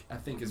 which like I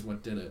think is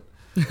what did it.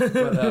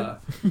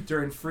 But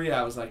during free,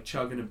 I was like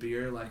chugging a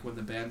beer, like when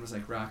the band was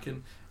like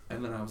rocking.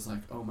 And then I was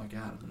like, oh my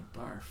God, I'm going to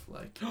barf.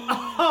 Like, no.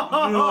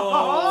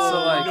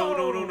 So like,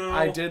 no.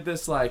 I did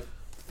this like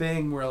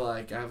thing where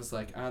like I was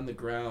like on the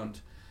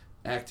ground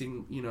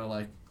acting, you know,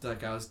 like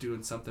I was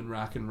doing something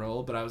rock and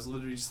roll, but I was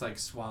literally just like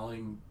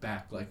swallowing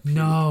back like puke.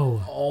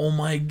 No. Oh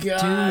my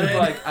god. Dude.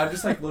 Like I'm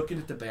just like looking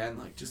at the band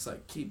like just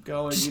like keep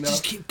going, you know.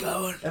 Just keep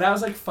going. And I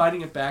was like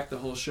fighting it back the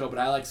whole show, but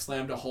I like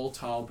slammed a whole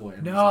tall boy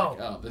and No. was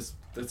like, oh, this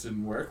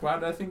didn't work. Why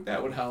did I think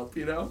that would help,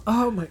 you know?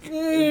 Oh my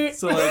god.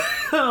 So like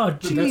Oh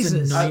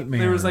Jesus. nightmare.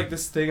 there was like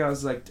this thing I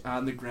was like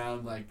on the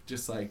ground like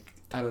just like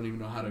I don't even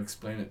know how to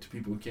explain it to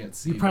people who can't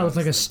see. You probably look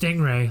like a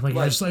stingray. Like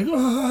you're just like.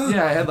 "Ah."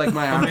 Yeah, I had like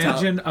my arms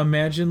out.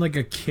 Imagine like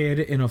a kid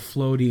in a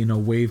floaty in a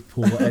wave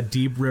pool at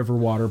Deep River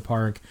Water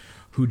Park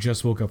who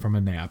just woke up from a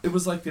nap. It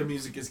was like the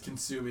music is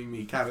consuming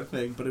me kind of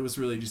thing, but it was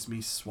really just me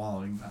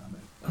swallowing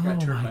vomit. Like I Oh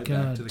turned my my back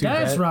god. to the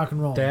That's that- rock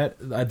and roll.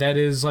 That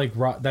is like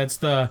that's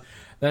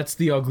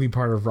the ugly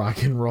part of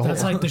rock and roll.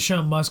 That's like the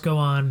show must go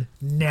on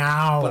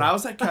now. But I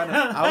was like kind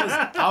of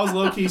I was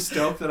low key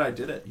stoked that I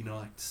did it. You know,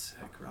 like sick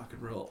rock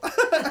and roll.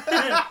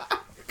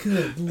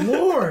 Good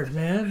lord,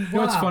 man. You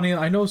know what's Wow. funny?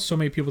 I know so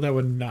many people that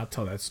would not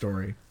tell that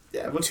story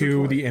Yeah, what's to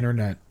point? the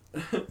internet.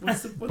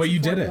 What's But you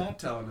did point it. of Not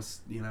telling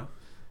us, you know.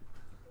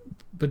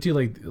 But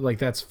dude, like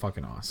that's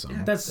fucking awesome.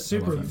 Yeah. That's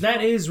super. love it.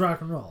 That is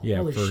rock and roll. Yeah,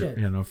 Holy for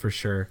shit. for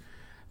sure.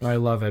 No, I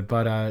love it,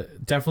 but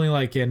definitely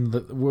like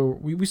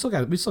we still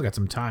got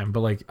some time,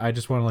 but like I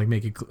just want to like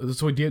make it.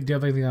 So do you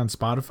have anything on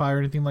Spotify or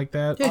anything like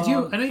that? Yeah,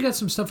 I know you got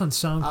some stuff on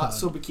SoundCloud.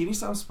 So Bikini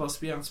Song's supposed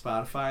to be on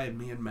Spotify, and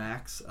me and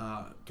Max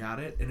got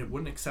it, and it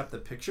wouldn't accept the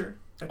picture.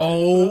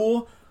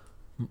 Oh,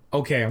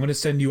 okay. I'm gonna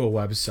send you a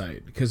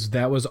website because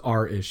that was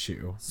our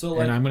issue. So,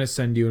 like, and I'm gonna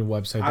send you a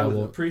website I that would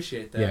will.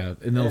 appreciate that. Yeah,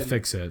 and they'll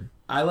fix it.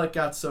 I like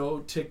got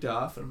so ticked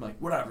off, and I'm like,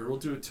 whatever, we'll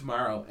do it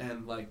tomorrow.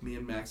 And like me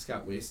and Max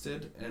got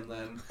wasted, and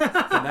then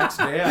the next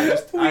day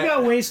we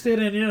got wasted,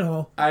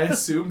 and I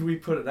assumed we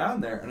put it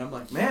on there, and I'm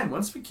like, man,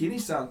 when's Bikini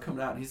Song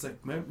coming out? And he's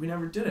like, man, we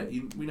never did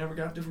it. We never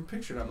got a different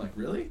picture. And I'm like,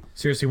 really?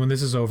 Seriously, when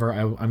this is over,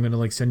 I'm gonna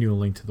like send you a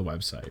link to the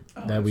website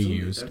Oh, that we absolutely.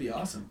 use. That'd be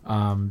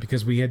awesome.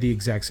 Because we had the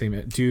exact same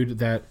dude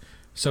that.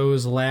 So it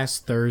was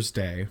last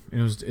Thursday. And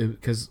it was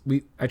because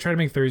I try to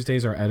make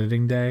Thursdays our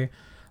editing day,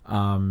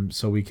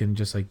 so we can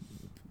just like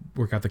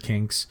work out the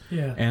kinks.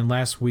 Yeah. And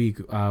last week,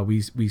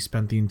 we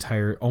spent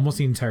almost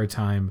the entire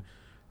time,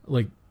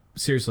 like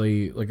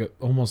seriously, like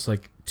almost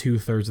like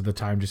 2/3 of the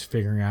time just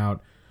figuring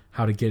out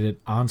how to get it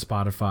on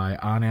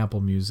Spotify, on Apple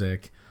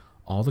Music,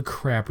 all the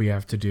crap we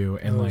have to do,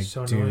 and was like,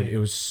 so dude, annoying. it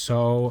was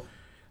so.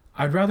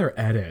 I'd rather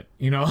edit,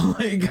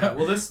 like. Yeah,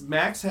 well, this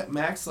Max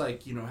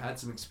like had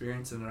some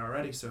experience in it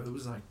already, so it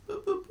was like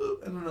boop boop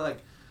boop, and then like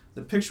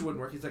the picture wouldn't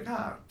work. He's like,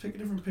 pick a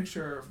different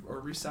picture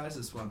or resize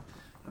this one.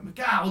 I'm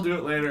like, we'll do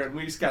it later, and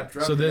we just got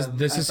drunk. So this and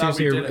this I is thought we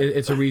seriously did it.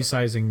 it's a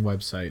resizing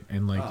website,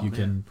 and like Oh, you man,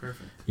 can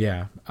perfect.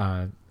 yeah.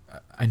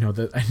 I know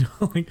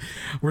like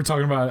we're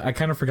talking about. I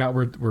kind of forgot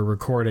we're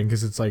recording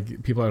because it's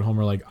like people at home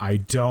are like, I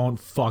don't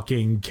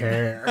fucking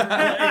care.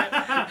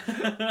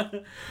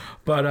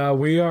 But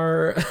we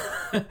are.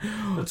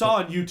 It's all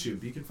on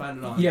YouTube. You can find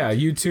it on. Yeah,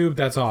 YouTube.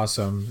 That's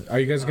awesome. Are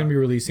you guys gonna be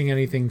releasing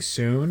anything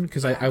soon?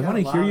 Because I got want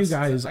a to lot hear of you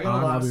stuff- guys I got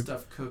on. a lot of other-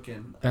 stuff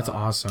cooking. That's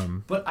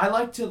awesome. But I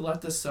like to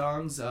let the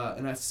songs,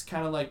 and it's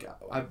kind of like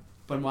I've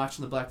been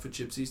watching the Blackfoot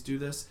Gypsies do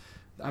this.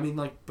 I mean,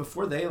 like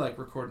before they like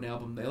record an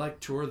album, they like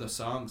tour the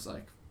songs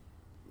like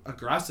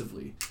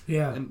aggressively.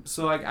 Yeah. And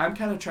so like I'm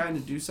kind of trying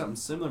to do something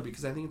similar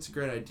because I think it's a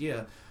great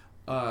idea.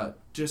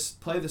 Just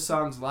play the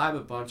songs live a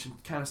bunch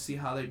and kind of see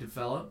how they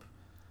develop,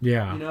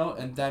 Yeah. you know,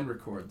 and then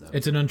record them.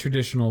 It's an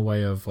untraditional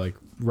way of like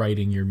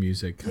writing your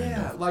music. Kind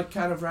yeah, of. like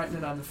kind of writing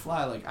it on the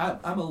fly. Like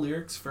I'm a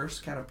lyrics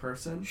first kind of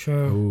person.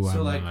 Sure. Ooh, So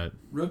I'm like not.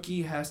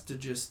 Rookie has to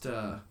just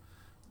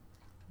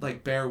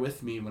like bear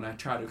with me when I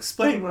try to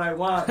explain what I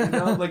want, you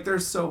know? Like they're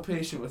so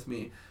patient with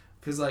me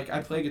cuz like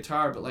I play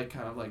guitar but like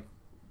kind of like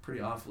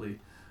pretty awfully.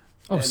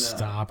 Oh, and,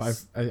 stop!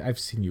 I've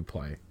seen you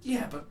play.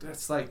 Yeah, but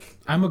that's like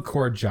I'm a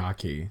chord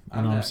jockey. You know what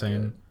I'm not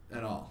saying? good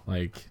at all.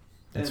 Like,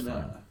 that's And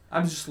fine.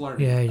 I'm just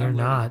learning. Yeah, you're I'm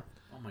not.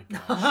 Oh my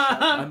gosh.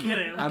 I'm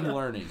kidding. I'm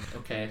learning,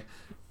 okay?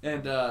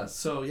 And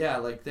so yeah,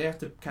 like they have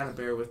to kind of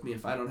bear with me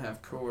if I don't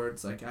have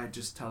chords. Like I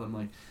just tell them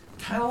like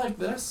kind of like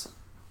this,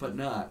 but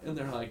not. And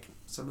they're like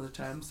some of the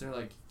times they're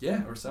like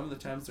yeah, or some of the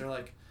times they're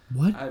like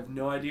What? I have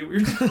no idea what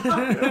you're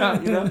talking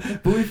about, you know.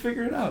 But we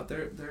figure it out.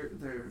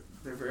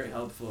 They're very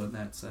helpful in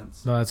that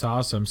sense. No, that's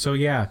awesome. So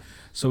yeah,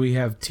 so we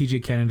have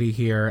TJ Kennedy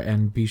here,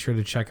 and be sure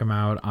to check him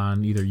out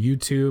on either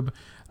YouTube.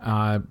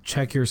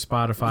 Check your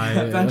Spotify.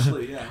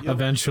 Eventually, yeah.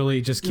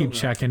 Eventually, just you'll keep know.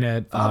 checking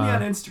it. Follow me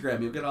on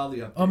Instagram. You'll get all the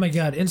updates. Oh my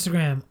God!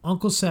 Instagram,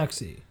 Uncle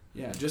Sexy.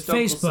 Yeah, just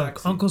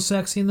Facebook, Uncle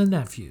Sexy and the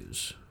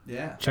Nephews.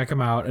 Yeah. Check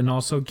them out, and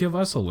also give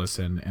us a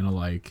listen and a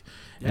like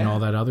and all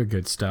that other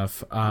good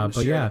stuff.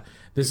 But yeah,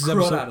 this is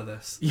episode out of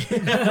this.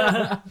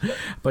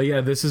 But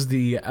yeah, this is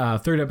the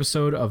third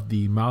episode of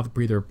the Mouth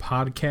Breather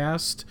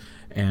podcast,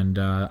 and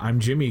I'm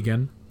Jim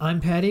Egan.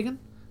 I'm Pat Egan.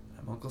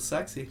 I'm Uncle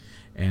Sexy.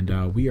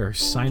 And we are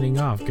signing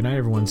off. Good night,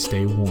 everyone.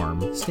 Stay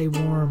warm. Stay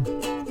warm. Do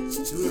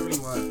whatever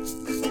you want.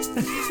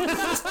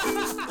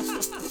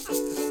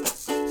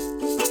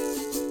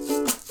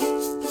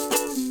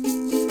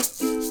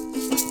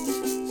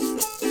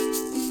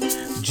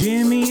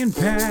 Jimmy and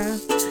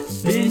Pat,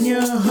 been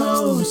your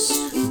hosts.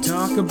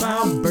 Talk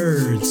about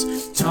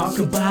birds, talk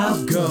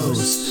about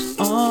ghosts.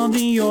 All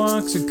the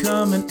orcs are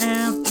coming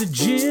after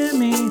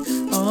Jimmy.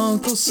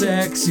 Uncle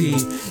Sexy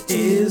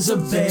is a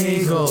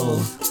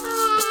bagel.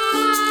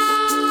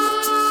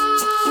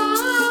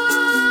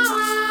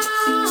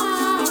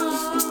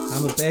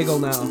 I'm a bagel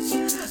now.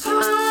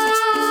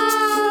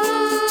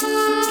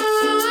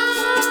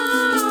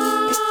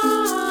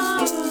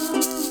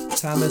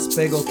 Thomas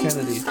Bagel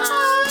Kennedy.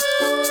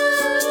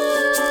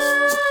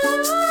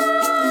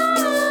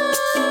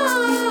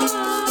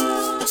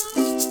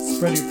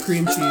 Spread your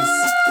cream cheese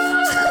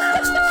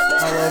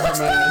all over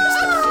my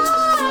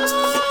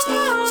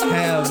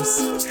halves.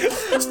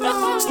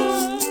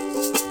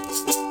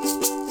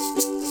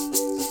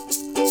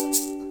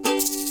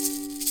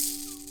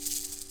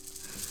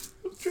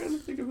 I'm trying to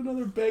think of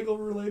another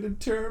bagel-related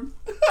term.